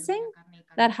financing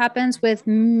that happens with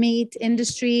meat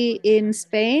industry in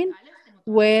Spain,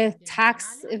 with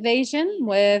tax evasion,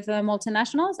 with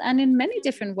multinationals, and in many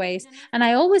different ways. And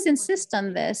I always insist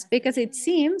on this because it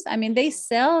seems, I mean, they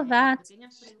sell that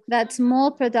small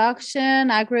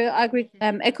production,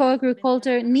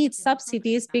 eco-agriculture needs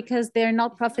subsidies because they're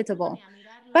not profitable.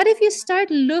 But if you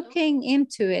start looking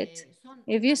into it,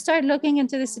 if you start looking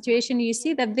into the situation, you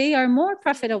see that they are more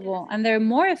profitable and they're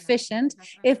more efficient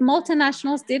if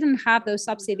multinationals didn't have those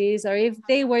subsidies, or if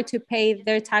they were to pay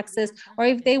their taxes, or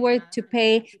if they were to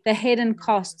pay the hidden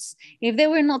costs. If they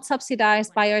were not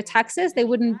subsidized by our taxes, they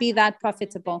wouldn't be that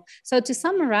profitable. So to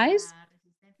summarize,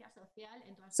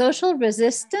 social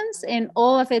resistance in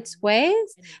all of its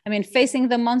ways. I mean, facing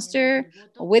the monster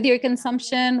with your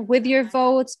consumption, with your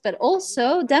votes, but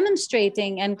also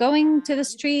demonstrating and going to the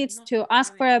streets to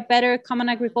ask for a better common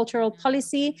agricultural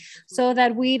policy so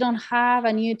that we don't have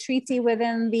a new treaty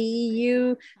within the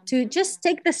EU, to just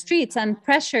take the streets and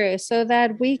pressure so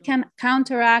that we can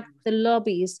counteract the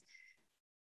lobbies.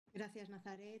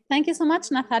 Thank you so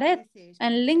much, Nazaret.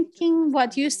 And linking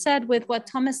what you said with what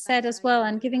Thomas said as well,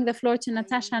 and giving the floor to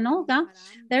Natasha and Olga,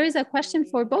 there is a question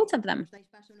for both of them.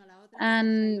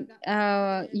 And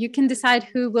you can decide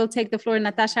who will take the floor,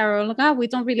 Natasha or Olga. We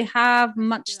don't really have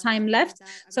much time left.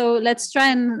 So let's try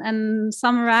and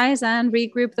summarize and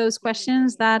regroup those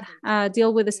questions that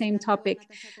deal with the same topic.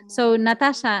 So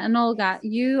Natasha and Olga,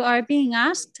 you are being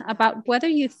asked about whether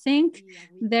you think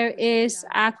there is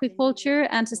aquaculture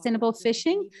and sustainable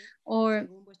fishing, or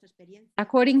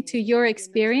according to your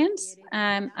experience.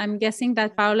 I'm guessing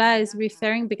that Paula is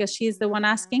referring, because she's the one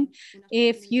asking,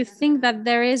 if you think that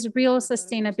there is real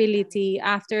sustainability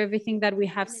after everything that we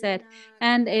have said.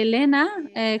 And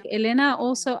Elena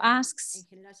also asks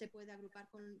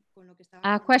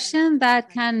a question that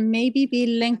can maybe be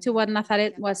linked to what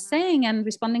Nazaret was saying and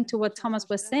responding to what Thomas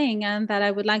was saying, and that I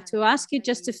would like to ask you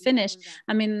just to finish.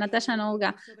 I mean, Natasha and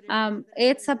Olga,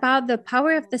 it's about the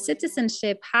power of the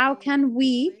citizenship. How can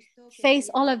we face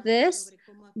all of this?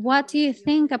 What do you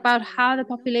think about how the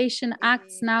population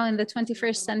acts now in the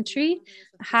 21st century?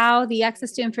 How the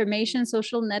access to information,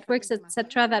 social networks,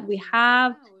 etc., that we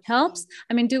have helps?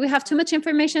 I mean, do we have too much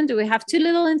information? Do we have too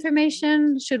little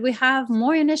information? Should we have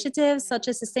more initiatives such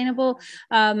as sustainable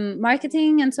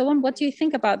marketing and so on? What do you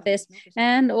think about this?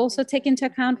 And also take into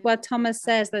account what Thomas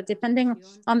says, that depending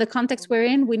on the context we're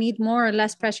in, we need more or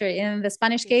less pressure. In the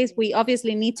Spanish case, we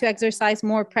obviously need to exercise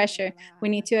more pressure. We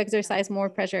need to exercise more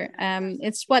pressure.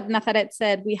 It's what Nazaret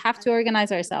said. We have to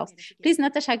organize ourselves. Please,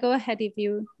 Natasha, go ahead if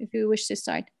you wish to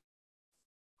start.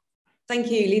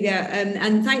 Thank you, Lydia,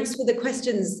 and thanks for the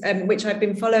questions, which I've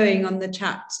been following on the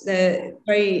chat. They're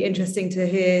very interesting to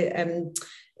hear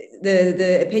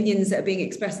the opinions that are being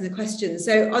expressed in the questions.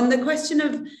 So on the question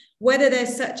of whether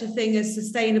there's such a thing as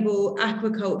sustainable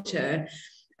aquaculture,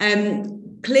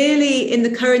 clearly in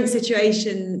the current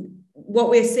situation, what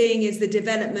we're seeing is the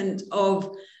development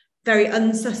of very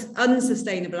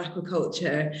unsustainable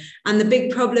aquaculture. And the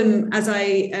big problem, as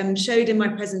I showed in my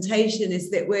presentation, is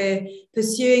that we're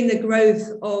pursuing the growth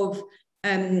of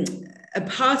a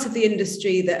part of the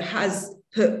industry that has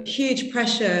put huge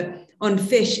pressure on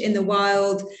fish in the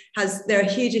wild. There are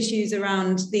huge issues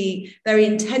around the very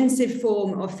intensive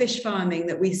form of fish farming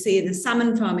that we see in the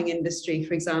salmon farming industry,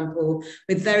 for example,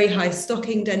 with very high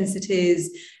stocking densities,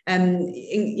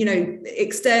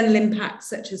 external impacts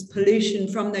such as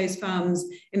pollution from those farms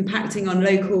impacting on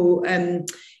local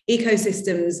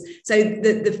ecosystems. So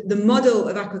the model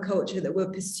of aquaculture that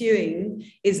we're pursuing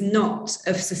is not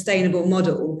a sustainable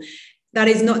model. That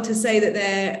is not to say that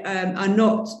there are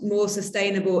not more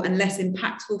sustainable and less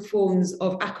impactful forms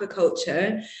of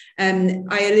aquaculture.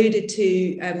 I alluded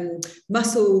to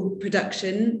mussel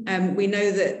production. We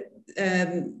know that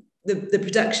the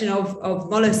production of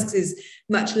mollusks is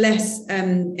much less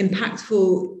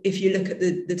impactful if you look at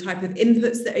the type of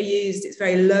inputs that are used. It's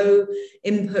very low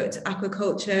input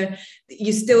aquaculture.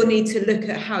 You still need to look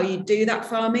at how you do that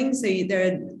farming. So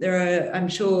there are, I'm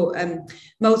sure,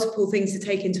 multiple things to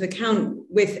take into account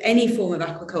with any form of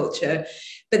aquaculture,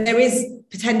 but there is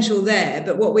potential there.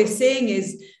 But what we're seeing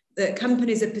is that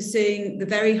companies are pursuing the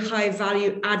very high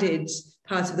value added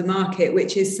part of the market,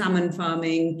 which is salmon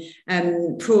farming,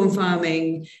 prawn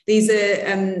farming. These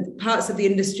are parts of the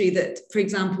industry that, for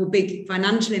example, big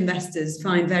financial investors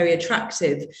find very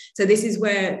attractive. So this is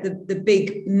where the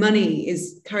big money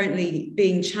is currently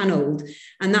being channeled.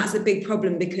 And that's a big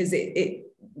problem because it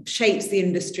shapes the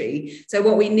industry. So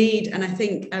what we need, and I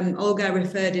think Olga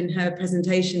referred in her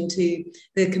presentation to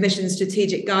the Commission's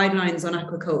strategic guidelines on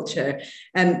aquaculture,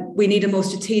 we need a more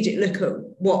strategic look at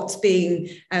what's being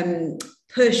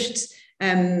pushed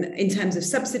in terms of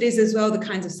subsidies as well, the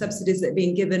kinds of subsidies that are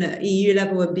being given at EU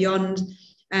level and beyond,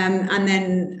 and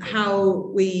then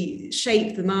how we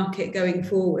shape the market going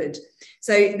forward.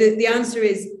 So the answer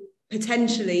is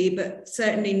potentially, but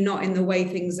certainly not in the way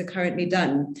things are currently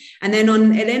done. And then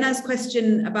on Elena's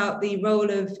question about the role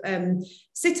of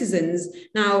citizens,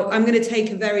 now I'm going to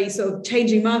take a very sort of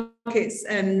changing markets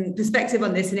perspective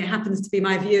on this, and it happens to be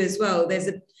my view as well. There's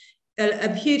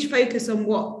a huge focus on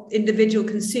what individual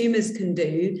consumers can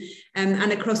do,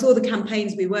 and across all the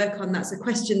campaigns we work on, that's a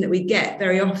question that we get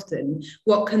very often: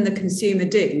 what can the consumer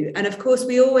do? And of course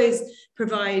we always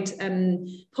provide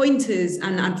pointers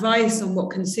and advice on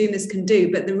what consumers can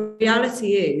do, but the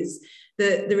reality is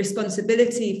that the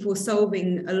responsibility for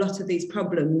solving a lot of these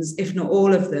problems, if not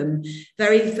all of them,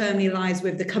 very firmly lies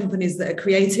with the companies that are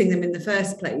creating them in the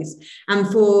first place. And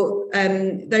for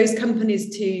those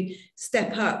companies to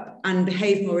step up and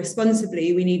behave more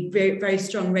responsibly, we need very, very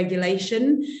strong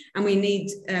regulation, and we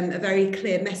need a very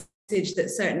clear message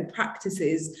that certain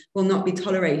practices will not be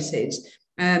tolerated.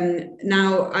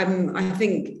 Now, I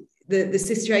think the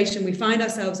situation we find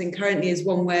ourselves in currently is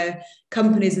one where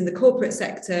companies in the corporate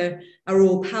sector are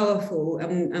all powerful,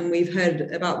 and we've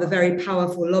heard about the very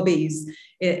powerful lobbies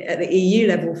at the EU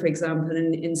level, for example,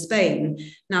 in Spain.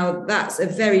 Now, that's a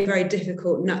very, very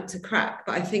difficult nut to crack,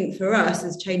 but I think for us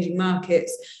as changing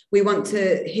markets, we want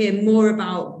to hear more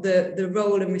about the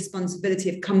role and responsibility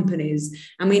of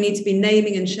companies, and we need to be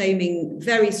naming and shaming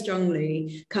very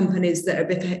strongly companies that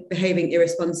are behaving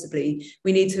irresponsibly.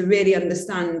 We need to really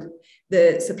understand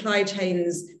the supply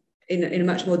chains in a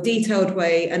much more detailed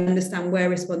way and understand where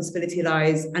responsibility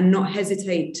lies, and not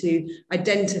hesitate to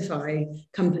identify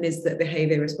companies that behave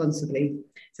irresponsibly.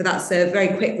 So that's a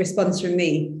very quick response from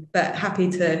me, but happy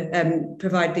to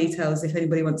provide details if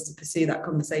anybody wants to pursue that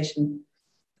conversation.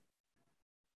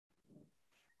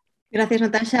 Gracias,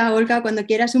 Natasha. Olga, cuando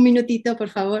quieras un minutito, por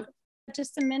favor.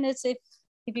 Just a minute,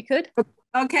 if you could.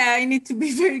 Okay, I need to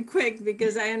be very quick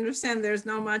because I understand there's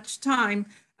not much time.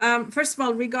 First of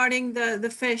all, regarding the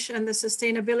fish and the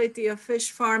sustainability of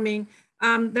fish farming,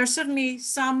 there's certainly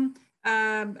some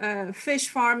fish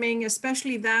farming,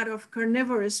 especially that of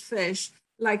carnivorous fish,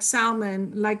 like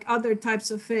salmon, like other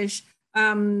types of fish.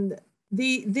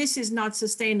 This is not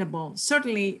sustainable.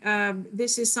 Certainly,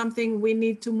 this is something we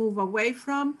need to move away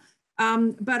from.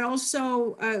 But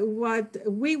also what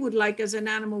we would like as an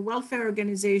animal welfare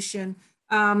organization,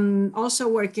 also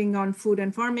working on food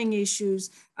and farming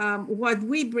issues, what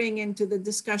we bring into the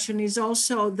discussion is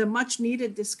also the much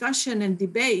needed discussion and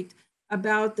debate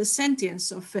about the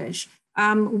sentience of fish.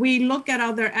 We look at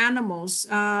other animals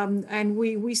and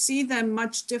we see them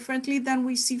much differently than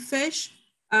we see fish.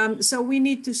 So we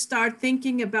need to start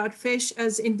thinking about fish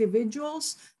as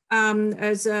individuals,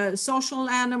 as social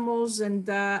animals, and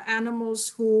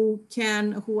animals who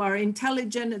are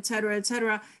intelligent, et cetera, et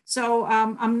cetera. So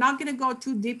I'm not going to go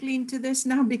too deeply into this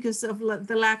now because of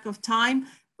the lack of time,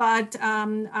 But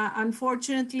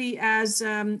unfortunately, as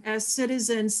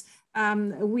citizens,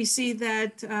 we see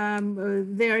that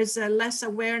there is less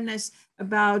awareness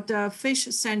about fish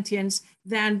sentience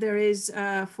than there is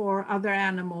for other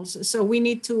animals. So we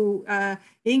need to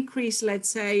increase, let's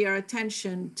say, our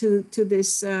attention to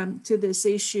this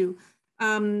issue.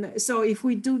 So if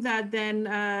we do that, then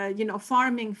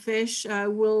farming fish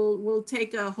will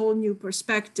take a whole new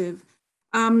perspective.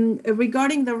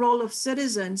 Regarding the role of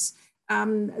citizens,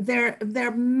 there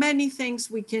are many things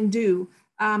we can do.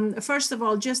 First of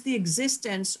all, just the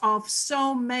existence of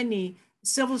so many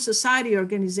civil society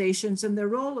organizations and the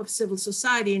role of civil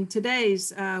society in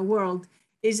today's world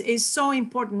is so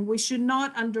important. We should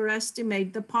not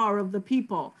underestimate the power of the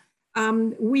people.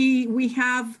 We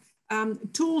have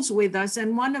tools with us,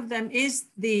 and one of them is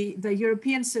the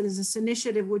European Citizens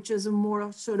Initiative, which is a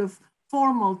more sort of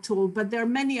formal tool, but there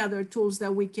are many other tools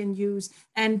that we can use,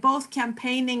 and both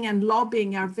campaigning and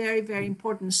lobbying are very, very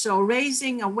important. So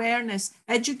raising awareness,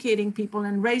 educating people,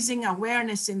 and raising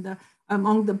awareness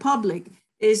among the public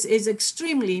is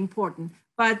extremely important.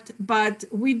 But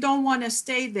we don't want to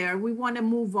stay there. We want to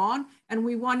move on, and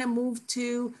we want to move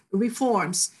to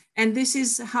reforms. And this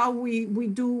is how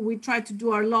we try to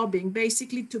do our lobbying,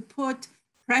 basically to put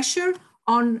pressure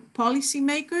on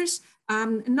policymakers,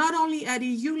 not only at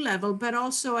EU level, but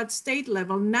also at state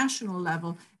level, national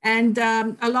level. And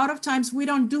a lot of times we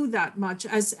don't do that much.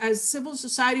 As civil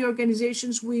society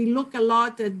organizations, we look a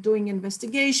lot at doing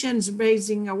investigations,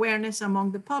 raising awareness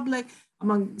among the public,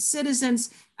 among citizens,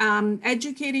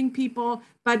 educating people,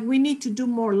 but we need to do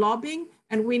more lobbying,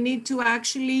 and we need to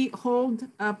actually hold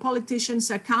politicians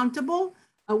accountable.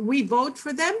 We vote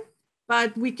for them,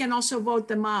 but we can also vote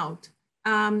them out.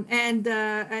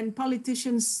 And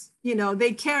politicians,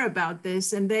 they care about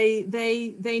this, and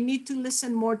they need to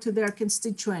listen more to their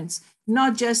constituents,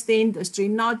 not just the industry,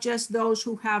 not just those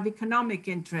who have economic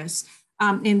interests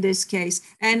in this case.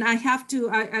 And I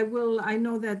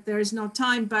know that there is no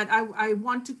time, but I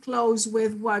want to close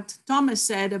with what Thomas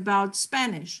said about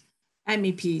Spanish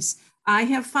MEPs. I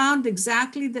have found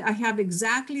I have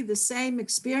exactly the same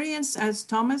experience as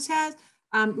Thomas has.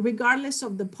 Regardless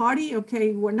of the party, okay,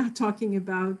 we're not talking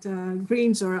about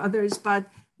Greens or others, but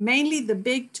mainly the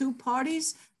big two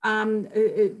parties,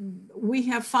 we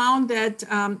have found that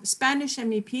Spanish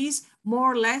MEPs more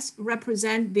or less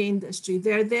represent the industry.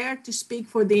 They're there to speak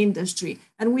for the industry,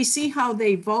 and we see how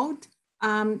they vote,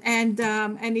 and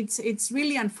it's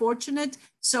really unfortunate.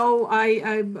 So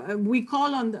we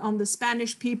call on the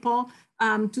Spanish people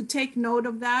to take note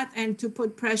of that and to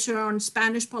put pressure on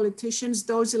Spanish politicians,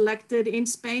 those elected in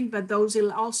Spain, but those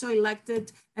also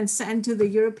elected and sent to the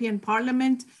European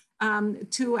Parliament,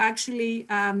 to actually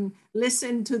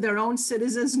listen to their own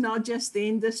citizens, not just the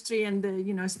industry and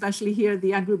especially here,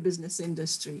 the agribusiness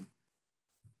industry.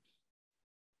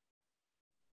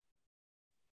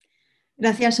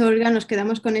 Gracias, Olga. Nos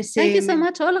quedamos con ese. Thank you so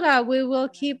much, Olga. We will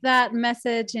keep that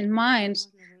message in mind.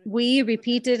 We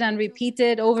repeat it and repeat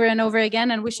it over and over again,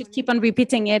 and we should keep on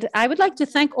repeating it. I would like to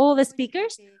thank all the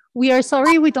speakers. We are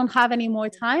sorry we don't have any more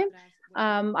time.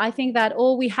 I think that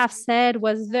all we have said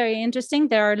was very interesting.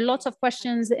 There are lots of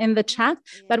questions in the chat,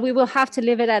 but we will have to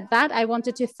leave it at that. I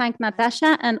wanted to thank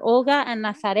Natasha and Olga and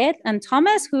Nazaret and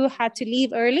Thomas, who had to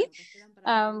leave early,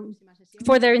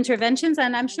 for their interventions.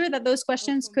 And I'm sure that those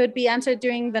questions could be answered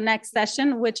during the next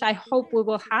session, which I hope we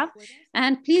will have.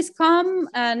 And please come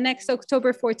next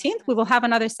October 14th. We will have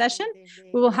another session.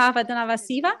 We will have Adana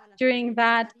Vasiva during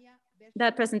that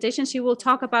presentation. She will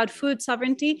talk about food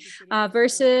sovereignty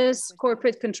versus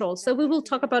corporate control. So we will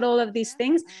talk about all of these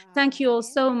things. Thank you all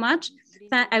so much.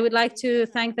 I would like to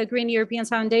thank the Green Europeans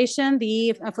Foundation,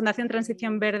 the Fundación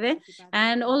Transición Verde,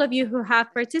 and all of you who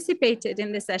have participated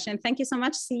in this session. Thank you so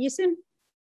much. See you soon.